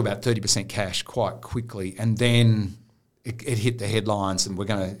 and we got to about 30% cash quite quickly, and then it hit the headlines, and we're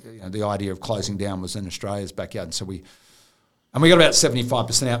going to, the idea of closing down was in Australia's backyard, and so we got about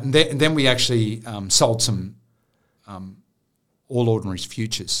 75% out, and then we actually sold some All Ordinaries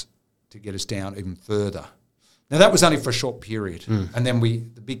futures to get us down even further. Now, that was only for a short period, and then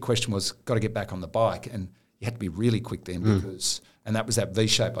the big question was, got to get back on the bike, and you had to be really quick then, because, and that was that V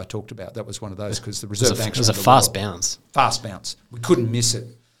shape I talked about. That was one of those, because the Reserve Bank was a fast bounce. Fast bounce. We couldn't miss it,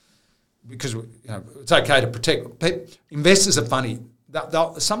 because it's okay to protect. Investors are funny.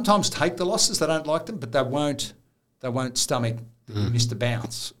 They'll sometimes take the losses. They don't like them, but they won't stomach the missed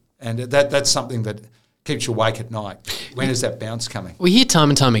bounce, and that's something that keeps you awake at night. When is that bounce coming? We hear time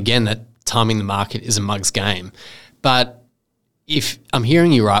and time again that timing the market is a mug's game, but if I'm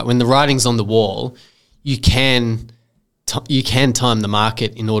hearing you right, when the writing's on the wall, you can time the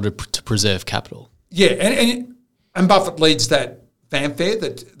market in order to preserve capital. Yeah, and Buffett leads that fanfare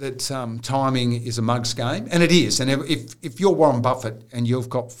that timing is a mug's game, and it is. And if you're Warren Buffett and you've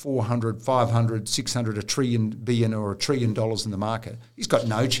got 400, 500, 600, $1 trillion, billion or $1 trillion in the market, he's got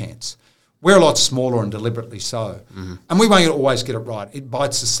no chance. We're a lot smaller and deliberately so. Mm-hmm. And we won't always get it right. It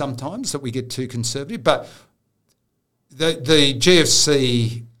bites us sometimes that we get too conservative. But the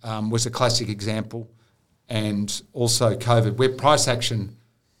GFC was a classic example, and also COVID, where price action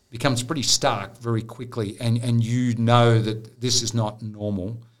becomes pretty stark very quickly, and you know that this is not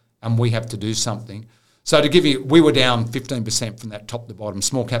normal and we have to do something. So to give you, we were down 15% from that top to bottom.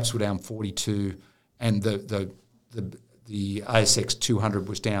 Small caps were down 42, and the ASX 200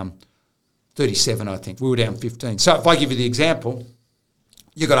 was down 37, I think. We were down 15. So if I give you the example,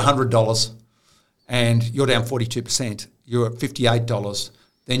 you've got $100 and you're down 42%, you're at $58,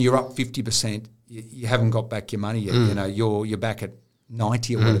 then you're up 50%, you haven't got back your money yet. You know, you're back at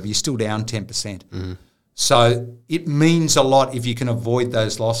 90 or whatever, you're still down 10%. So it means a lot if you can avoid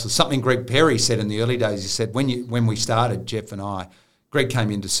those losses. Something Greg Perry said in the early days, he said, when we started, Jeff and I, Greg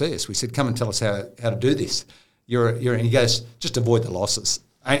came in to see us. We said, come and tell us how to do this. And he goes, just avoid the losses.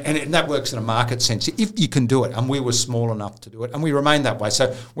 And that works in a market sense, if you can do it. And we were small enough to do it, and we remain that way.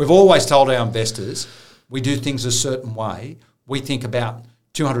 So we've always told our investors, we do things a certain way. We think about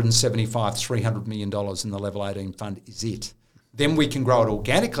 $275, $300 million in the Level 18 fund is it. Then we can grow it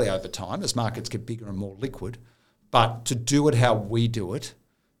organically over time as markets get bigger and more liquid. But to do it how we do it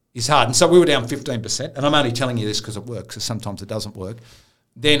is hard. And so we were down 15%, and I'm only telling you this because it works, because sometimes it doesn't work.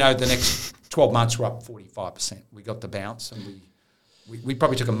 Then over the next 12 months, we're up 45%. We got the bounce, and we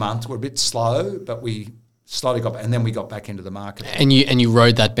probably took a month. We're a bit slow, but we slowly got back, and then we got back into the market. And you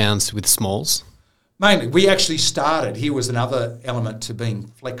rode that bounce with smalls? Mainly. We actually started, here was another element to being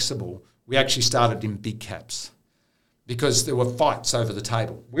flexible, we actually started in big caps, because there were fights over the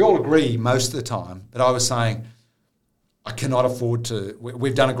table. We all agree most of the time, but I was saying, I cannot afford to.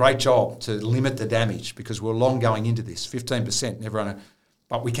 We've done a great job to limit the damage because we're long going into this, 15%, and everyone,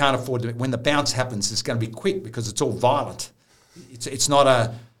 but we can't afford to. When the bounce happens, it's going to be quick because it's all violent. It's not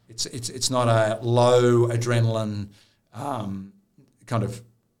a low adrenaline kind of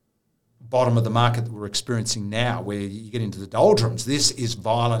bottom of the market that we're experiencing now, where you get into the doldrums. This is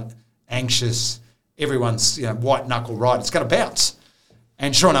violent, anxious. Everyone's white knuckle right. It's going to bounce,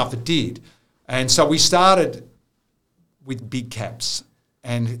 and sure enough, it did. And so we started with big caps,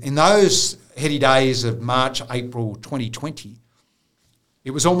 and in those heady days of March, April 2020,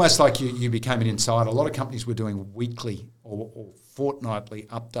 it was almost like you became an insider. A lot of companies were doing weekly or fortnightly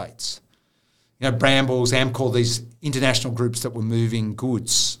updates. Brambles, Amcor, these international groups that were moving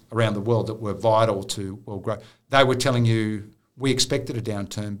goods around the world that were vital to world growth. They were telling you, we expected a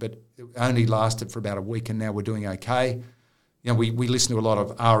downturn, but it only lasted for about a week, and now we're doing okay. We listen to a lot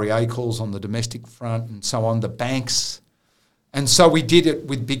of REA calls on the domestic front and so on, the banks. And so we did it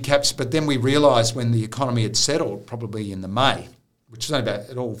with big caps, but then we realised when the economy had settled, probably in the May, which was only about,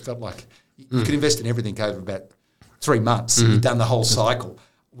 it all felt like you could invest in everything over about 3 months. You'd done the whole cycle.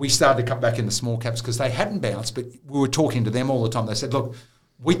 We started to cut back in the small caps because they hadn't bounced, but we were talking to them all the time. They said, look,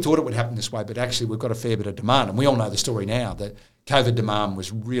 we thought it would happen this way, but actually we've got a fair bit of demand. And we all know the story now that COVID demand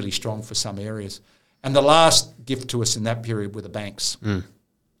was really strong for some areas. And the last gift to us in that period were the banks.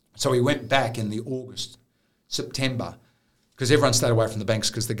 So we went back in the August, September, because everyone stayed away from the banks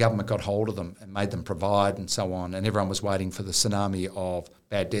because the government got hold of them and made them provide and so on, and everyone was waiting for the tsunami of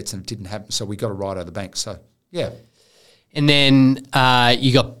bad debts, and it didn't happen, so we got a ride out of the banks. So, yeah. And then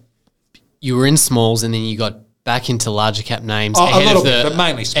you were in smalls, and then you got back into larger cap names but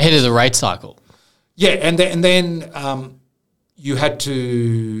mainly smalls. Ahead of the rate cycle. Yeah, and then you had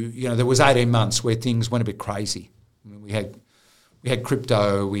to, there was 18 months where things went a bit crazy. I mean, we had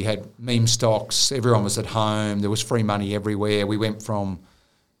crypto, we had meme stocks, everyone was at home, there was free money everywhere. We went from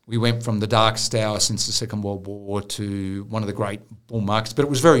the darkest hour since the Second World War to one of the great bull markets, but it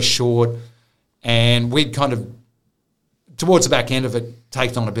was very short, and we'd kind of, towards the back end of it,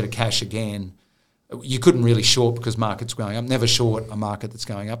 taken on a bit of cash again. You couldn't really short because markets were going up. Never short a market that's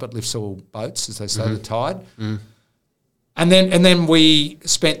going up. It lifts all boats, as they say, the tide. And then we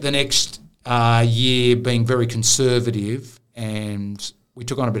spent the next year being very conservative, and we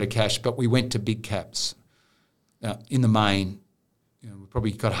took on a bit of cash, but we went to big caps. Now, in the main, we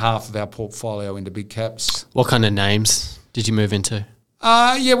probably got half of our portfolio into big caps. What kind of names did you move into?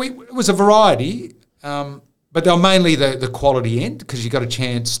 It was a variety, but they were mainly the quality end because you got a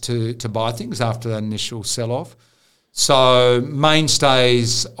chance to buy things after that initial sell-off. So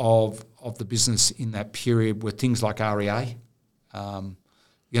mainstays of the business in that period were things like REA, one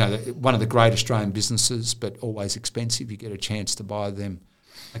of the great Australian businesses, but always expensive. You get a chance to buy them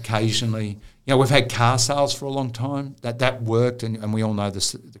occasionally. We've had car sales for a long time. That worked, and we all know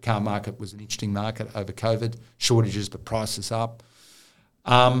the car market was an interesting market over COVID. Shortages, but prices up.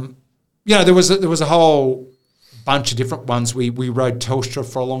 There was a whole bunch of different ones. We rode Telstra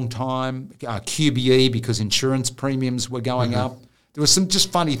for a long time, QBE because insurance premiums were going up. There were some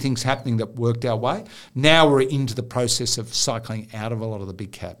just funny things happening that worked our way. Now we're into the process of cycling out of a lot of the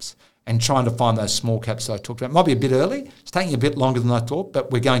big caps and trying to find those small caps that I talked about. It might be a bit early. It's taking a bit longer than I thought, but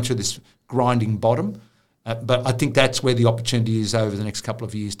we're going through this grinding bottom. But I think that's where the opportunity is over the next couple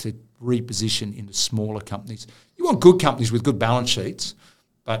of years to reposition into smaller companies. You want good companies with good balance sheets,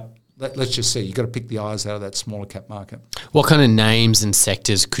 but let's just see. You've got to pick the eyes out of that smaller cap market. What kind of names and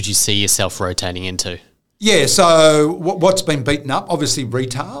sectors could you see yourself rotating into? Yeah, so what's been beaten up? Obviously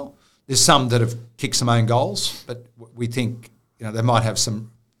retail. There's some that have kicked some own goals, but we think they might have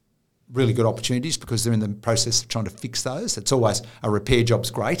some really good opportunities because they're in the process of trying to fix those. It's always a repair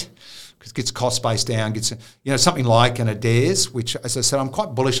job's great because it gets cost base down, gets something like an Adairs, which, as I said, I'm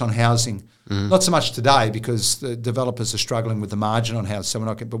quite bullish on housing. Not so much today because the developers are struggling with the margin on housing,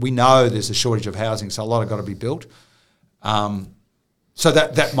 but we know there's a shortage of housing, so a lot have got to be built. So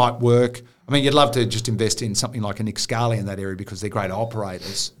that might work. I mean, you'd love to just invest in something like a Nick Scali in that area because they're great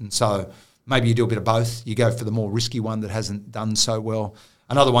operators. And so maybe you do a bit of both. You go for the more risky one that hasn't done so well.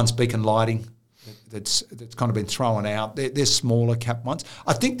 Another one's Beacon Lighting that's kind of been thrown out. They're smaller cap ones.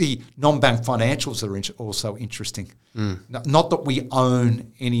 I think the non-bank financials are also interesting. Not that we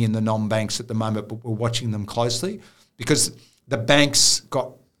own any in the non-banks at the moment, but we're watching them closely because the banks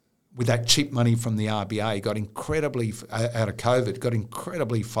got, with that cheap money from the RBA, got incredibly, out of COVID, got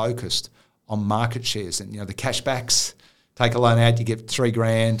incredibly focused on market shares and, the cashbacks, take a loan out, you get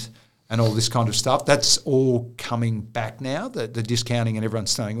 $3,000 and all this kind of stuff. That's all coming back now, the discounting, and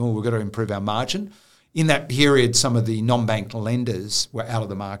everyone's saying, we've got to improve our margin. In that period, some of the non-bank lenders were out of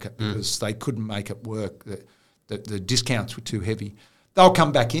the market because they couldn't make it work. The discounts were too heavy. They'll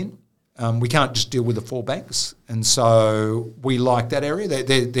come back in. We can't just deal with the four banks. And so we like that area.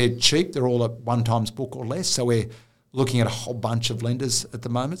 They're cheap. They're all at 1 times book or less. So we're looking at a whole bunch of lenders at the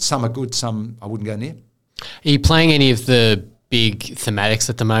moment. Some are good, some I wouldn't go near. Are you playing any of the big thematics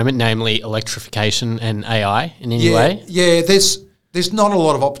at the moment, namely electrification and AI in any way? Yeah, there's not a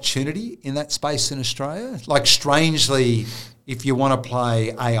lot of opportunity in that space in Australia. Like, strangely, if you want to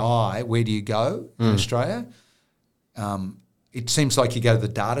play AI, where do you go in Australia? It seems like you go to the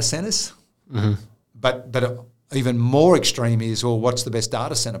data centres. But even more extreme is, what's the best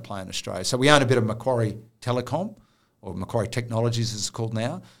data centre play in Australia? So we own a bit of Macquarie Telecom, or Macquarie Technologies as it's called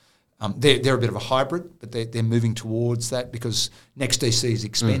now. They're a bit of a hybrid, but they're moving towards that because NextDC is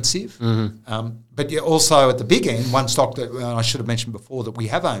expensive. But you're also at the big end, one stock that I should have mentioned before that we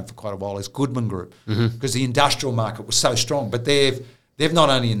have owned for quite a while is Goodman Group, because the industrial market was so strong. But they've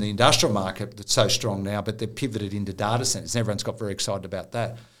not only in the industrial market that's so strong now, but they've pivoted into data centres, and everyone's got very excited about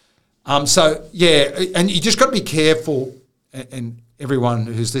that. And you just got to be careful, and everyone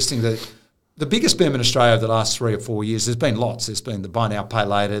who's listening, that the biggest boom in Australia over the last 3 or 4 years, there's been lots. There's been the buy now, pay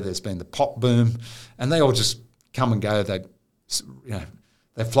later. There's been the pop boom, and they all just come and go.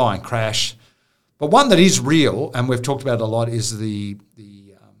 They fly and crash. But one that is real, and we've talked about it a lot, is the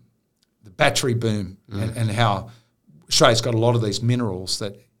battery boom and how Australia's got a lot of these minerals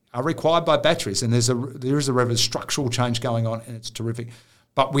that are required by batteries, and there is a structural change going on, and it's terrific.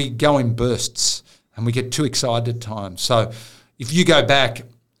 But we go in bursts, and we get too excited at times. So if you go back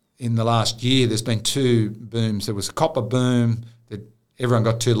in the last year, there's been 2 booms. There was a copper boom that everyone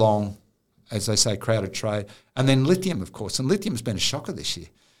got too long, as they say, crowded trade, and then lithium, of course. And lithium's been a shocker this year.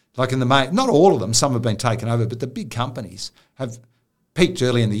 Like in the main, not all of them, some have been taken over, but the big companies have peaked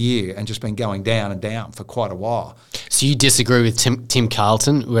early in the year and just been going down and down for quite a while. So you disagree with Tim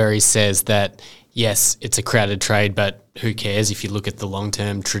Carlton, where he says that, yes, it's a crowded trade, but who cares if you look at the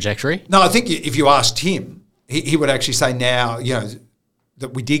long-term trajectory? No, I think if you asked him, he would actually say now,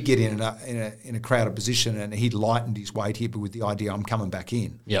 that we did get in a crowded position, and he lightened his weight here with the idea, I'm coming back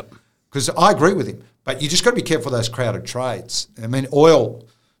in. Yep. Because I agree with him, but you just got to be careful of those crowded trades. I mean, oil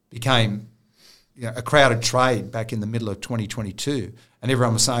became a crowded trade back in the middle of 2022, and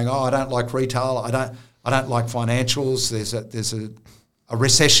everyone was saying, I don't like retail, I don't like financials, there's a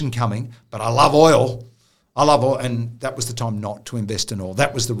recession coming, but I love oil, and that was the time not to invest in oil.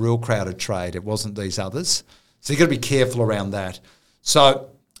 That was the real crowded trade. It wasn't these others. So you've got to be careful around that. So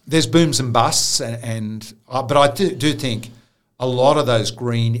there's booms and busts, but I do think a lot of those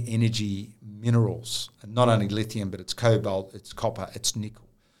green energy minerals, and not only lithium, but it's cobalt, it's copper, it's nickel,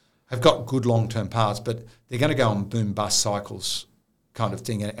 have got good long-term paths, but they're going to go on boom-bust cycles kind of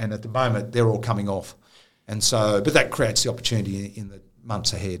thing. And at the moment, they're all coming off. And so, but that creates the opportunity in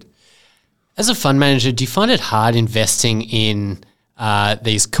months ahead. As a fund manager, do you find it hard investing in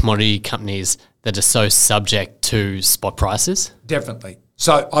these commodity companies that are so subject to spot prices? Definitely.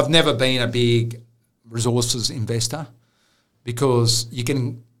 So I've never been a big resources investor because you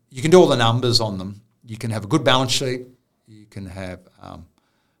can do all the numbers on them. You can have a good balance sheet. You can have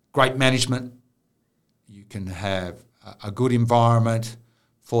great management. You can have a good environment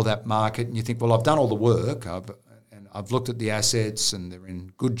for that market. And you think, well, I've done all the work. I've looked at the assets and they're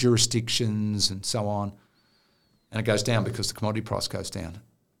in good jurisdictions and so on. And it goes down because the commodity price goes down.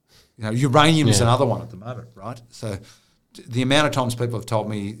 You know, uranium is another one at the moment, right? So the amount of times people have told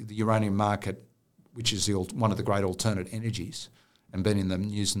me the uranium market, which is one of the great alternate energies, and been in the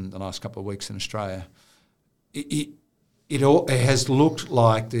news in the last couple of weeks in Australia, it has looked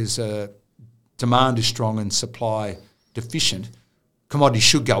like there's a demand is strong and supply deficient. Commodities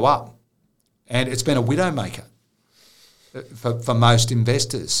should go up. And it's been a widowmaker for most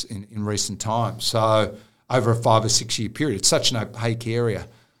investors in recent times. So over a 5 or 6 year period, it's such an opaque area.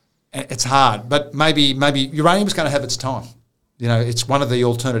 It's hard, but maybe uranium's going to have its time. You know, it's one of the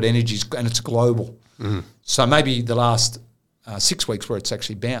alternate energies and it's global. Mm. So maybe the last 6 weeks where it's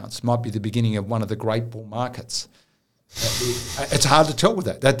actually bounced might be the beginning of one of the great bull markets. It's hard to tell with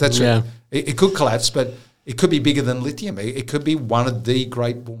that. That's it could collapse, but it could be bigger than lithium. It could be one of the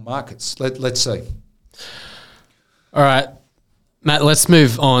great bull markets. Let's see. All right, Matt, let's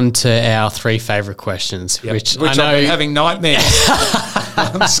move on to our 3 favourite questions, which I know... I've been having nightmares.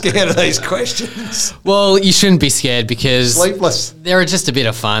 I'm scared of these questions. Well, you shouldn't be scared because... Sleepless. They're just a bit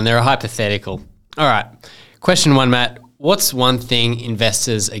of fun. They're hypothetical. All right. Question 1, Matt. What's one thing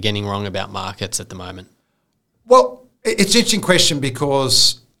investors are getting wrong about markets at the moment? Well, it's an interesting question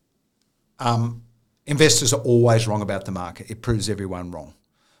because investors are always wrong about the market. It proves everyone wrong.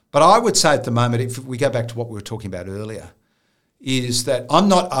 But I would say at the moment, if we go back to what we were talking about earlier, is that I'm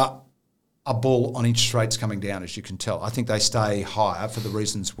not a bull on interest rates coming down, as you can tell. I think they stay higher for the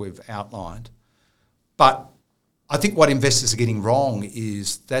reasons we've outlined. But I think what investors are getting wrong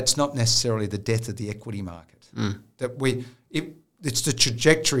is that's not necessarily the death of the equity market. Mm. It's the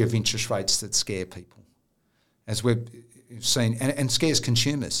trajectory of interest rates that scare people, as we've seen, and scares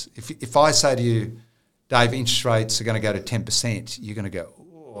consumers. If I say to you, Dave, interest rates are going to go to 10%, you're going to go,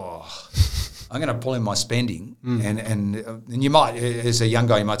 oh, I'm going to pull in my spending. And you might, as a young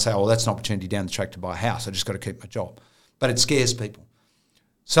guy, you might say, well, that's an opportunity down the track to buy a house. I just got to keep my job. But it scares people.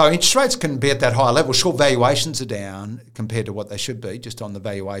 So interest rates can be at that higher level. Sure, valuations are down compared to what they should be, just on the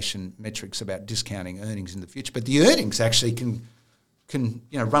valuation metrics about discounting earnings in the future. But the earnings actually can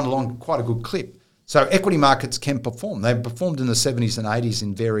run along quite a good clip. So equity markets can perform. They've performed in the 70s and 80s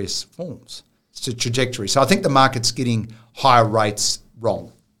in various forms. It's a trajectory. So I think the market's getting higher rates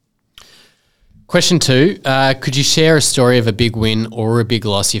wrong. Question 2, could you share a story of a big win or a big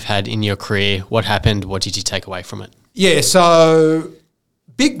loss you've had in your career? What happened? What did you take away from it? Yeah, so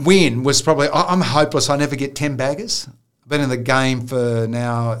big win was probably, I'm hopeless. I never get 10 baggers. I've been in the game for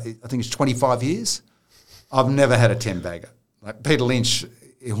now, I think it's 25 years. I've never had a 10 bagger. Like Peter Lynch,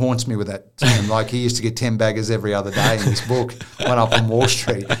 he haunts me with that term. Like he used to get 10 baggers every other day in his book, One Up on Wall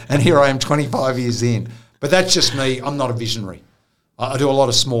Street. And here I am 25 years in. But that's just me. I'm not a visionary. I do a lot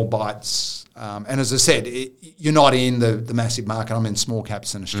of small bites. And as I said, you're not in the massive market. I'm in small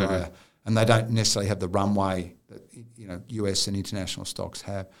caps in Australia, and they don't necessarily have the runway that US and international stocks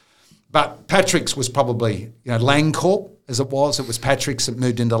have. But Patrick's was probably Langcorp as it was. It was Patrick's that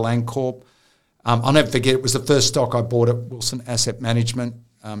moved into Langcorp. I'll never forget. It was the first stock I bought at Wilson Asset Management.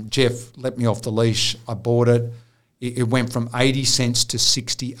 Jeff let me off the leash. I bought it. It went from 80 cents to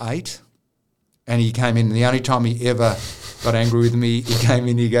 68, and he came in. And the only time he ever got angry with me, he came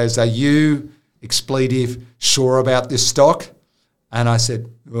in, he goes, "Are you, expletive, sure about this stock?" And I said,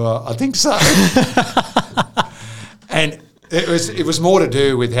 "Well, I think so." And it was more to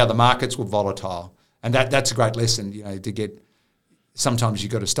do with how the markets were volatile. And that's a great lesson, to get, sometimes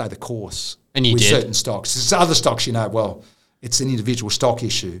you've got to stay the course with certain stocks. There's other stocks, well, it's an individual stock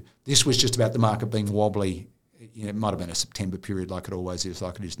issue. This was just about the market being wobbly. It might have been a September period like it always is,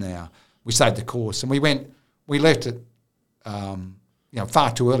 like it is now. We stayed the course and we left it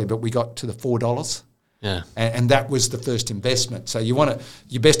far too early, but we got to the $4. Yeah, and that was the first investment. So your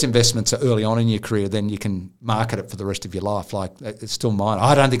best investments are early on in your career, then you can market it for the rest of your life. Like it's still mine.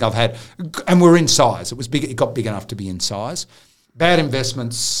 I don't think I've had, and we're in size. It was big. It got big enough to be in size. Bad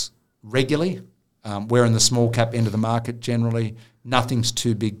investments regularly. We're in the small cap end of the market generally. Nothing's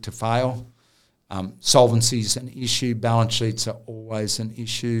too big to fail. Solvency's an issue. Balance sheets are always an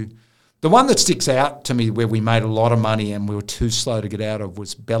issue. The one that sticks out to me where we made a lot of money and we were too slow to get out of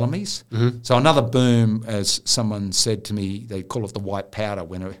was Bellamy's. Mm-hmm. So another boom, as someone said to me, they call it the white powder,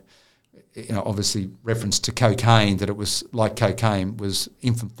 when obviously reference to cocaine, that it was like cocaine, was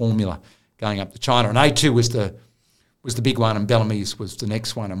infant formula going up to China. And A2 was the big one, and Bellamy's was the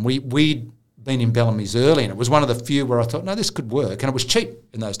next one. And we'd been in Bellamy's early, and it was one of the few where I thought, no, this could work. And it was cheap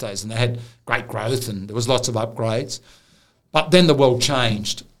in those days, and they had great growth, and there was lots of upgrades. But then the world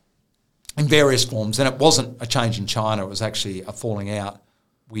changed in various forms, and it wasn't a change in China. It was actually a falling out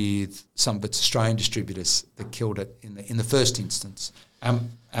with some of its Australian distributors that killed it in the first instance.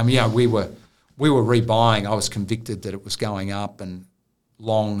 We were rebuying. I was convicted that it was going up and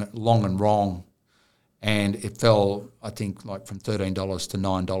long and wrong, and it fell, I think, like from $13 to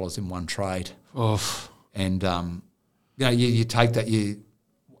 $9 in one trade. Oof. And you take that.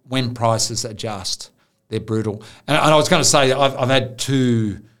 When prices adjust, they're brutal. And I was going to say I've had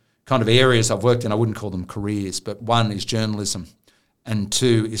two kind of areas I've worked in. I wouldn't call them careers, but one is journalism, and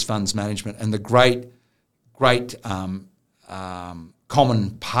two is funds management. And the great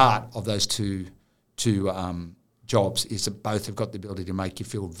common part of those two jobs is that both have got the ability to make you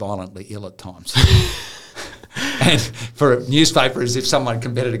feel violently ill at times. And for newspapers, if someone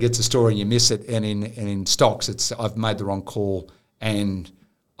competitor gets a story and you miss it, and in stocks, it's I've made the wrong call and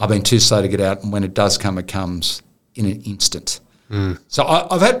I've been too slow to get out, and when it does come, it comes in an instant. Mm. So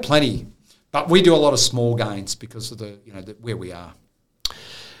I've had plenty, but we do a lot of small gains because of where we are.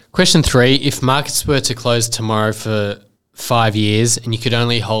 Question 3: if markets were to close tomorrow for 5 years and you could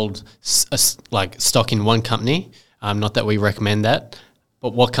only hold stock in one company, not that we recommend that,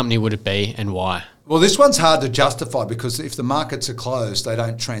 but what company would it be and why? Well, this one's hard to justify because if the markets are closed, they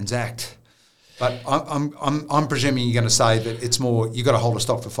don't transact. But I'm presuming you're going to say that it's more you've got to hold a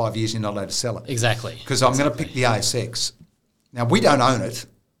stock for 5 years, you're not allowed to sell it. Exactly. Because I'm going to pick the ASX. Now, we don't own it,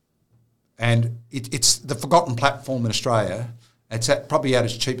 and it's the forgotten platform in Australia. It's probably at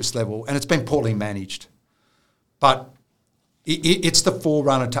its cheapest level, and it's been poorly managed. But it's the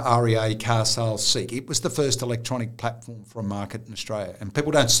forerunner to REA, car sales, Seek. It was the first electronic platform for a market in Australia, and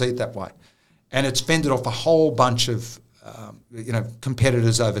people don't see it that way. And it's fended off a whole bunch of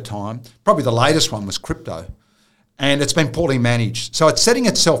competitors over time. Probably the latest one was crypto, and it's been poorly managed. So it's setting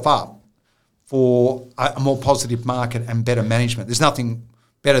itself up for a more positive market and better management. There's nothing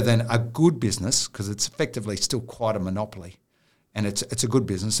better than a good business because it's effectively still quite a monopoly, and it's a good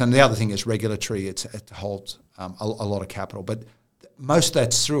business. And the other thing is regulatory. It holds a lot of capital, but most of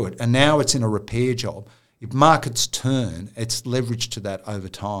that's through it. And now it's in a repair job. If markets turn, it's leveraged to that over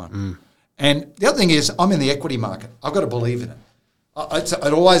time. Mm. And the other thing is I'm in the equity market. I've got to believe in it.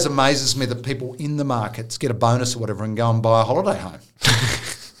 It always amazes me that people in the markets get a bonus or whatever and go and buy a holiday home.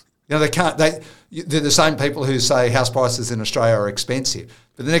 They can't. They're the same people who say house prices in Australia are expensive.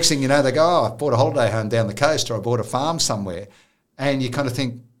 But the next thing you know, they go, oh, I bought a holiday home down the coast, or I bought a farm somewhere. And you kind of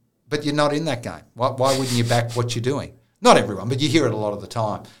think, but you're not in that game. Why wouldn't you back what you're doing? Not everyone, but you hear it a lot of the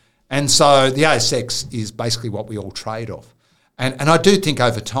time. And so the ASX is basically what we all trade off. And I do think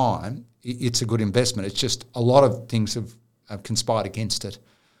over time it's a good investment. It's just a lot of things have conspired against it.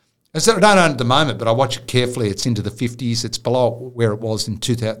 And so I don't own it at the moment, but I watch it carefully. It's into the 50s. It's below where it was in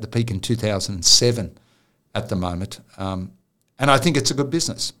the peak in 2007 at the moment. And I think it's a good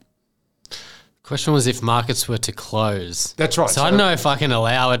business. Question was if markets were to close. That's right. So I don't know if I can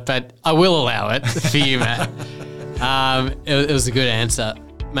allow it, but I will allow it for you, Matt. It was a good answer.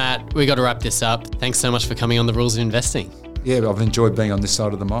 Matt, we got to wrap this up. Thanks so much for coming on The Rules of Investing. Yeah, I've enjoyed being on this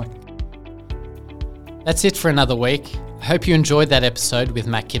side of the mic. That's it for another week. I hope you enjoyed that episode with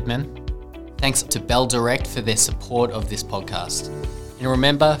Matt Kidman. Thanks to Bell Direct for their support of this podcast. And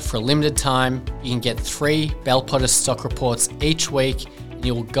remember, for a limited time, you can get 3 Bell Potter stock reports each week, and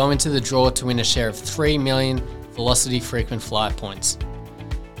you will go into the draw to win a share of 3 million Velocity Frequent Flyer points.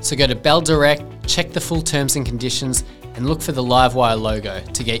 So go to Bell Direct, check the full terms and conditions, and look for the Livewire logo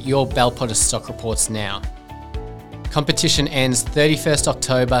to get your Bell Potter stock reports now. Competition ends 31st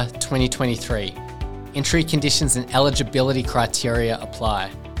October 2023. Entry conditions and eligibility criteria apply.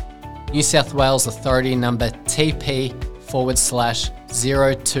 New South Wales Authority number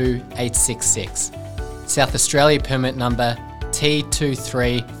TP/02866. South Australia permit number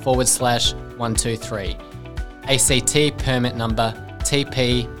T23/123. ACT permit number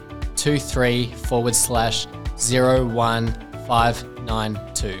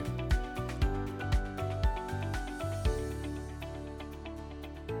TP23/01592.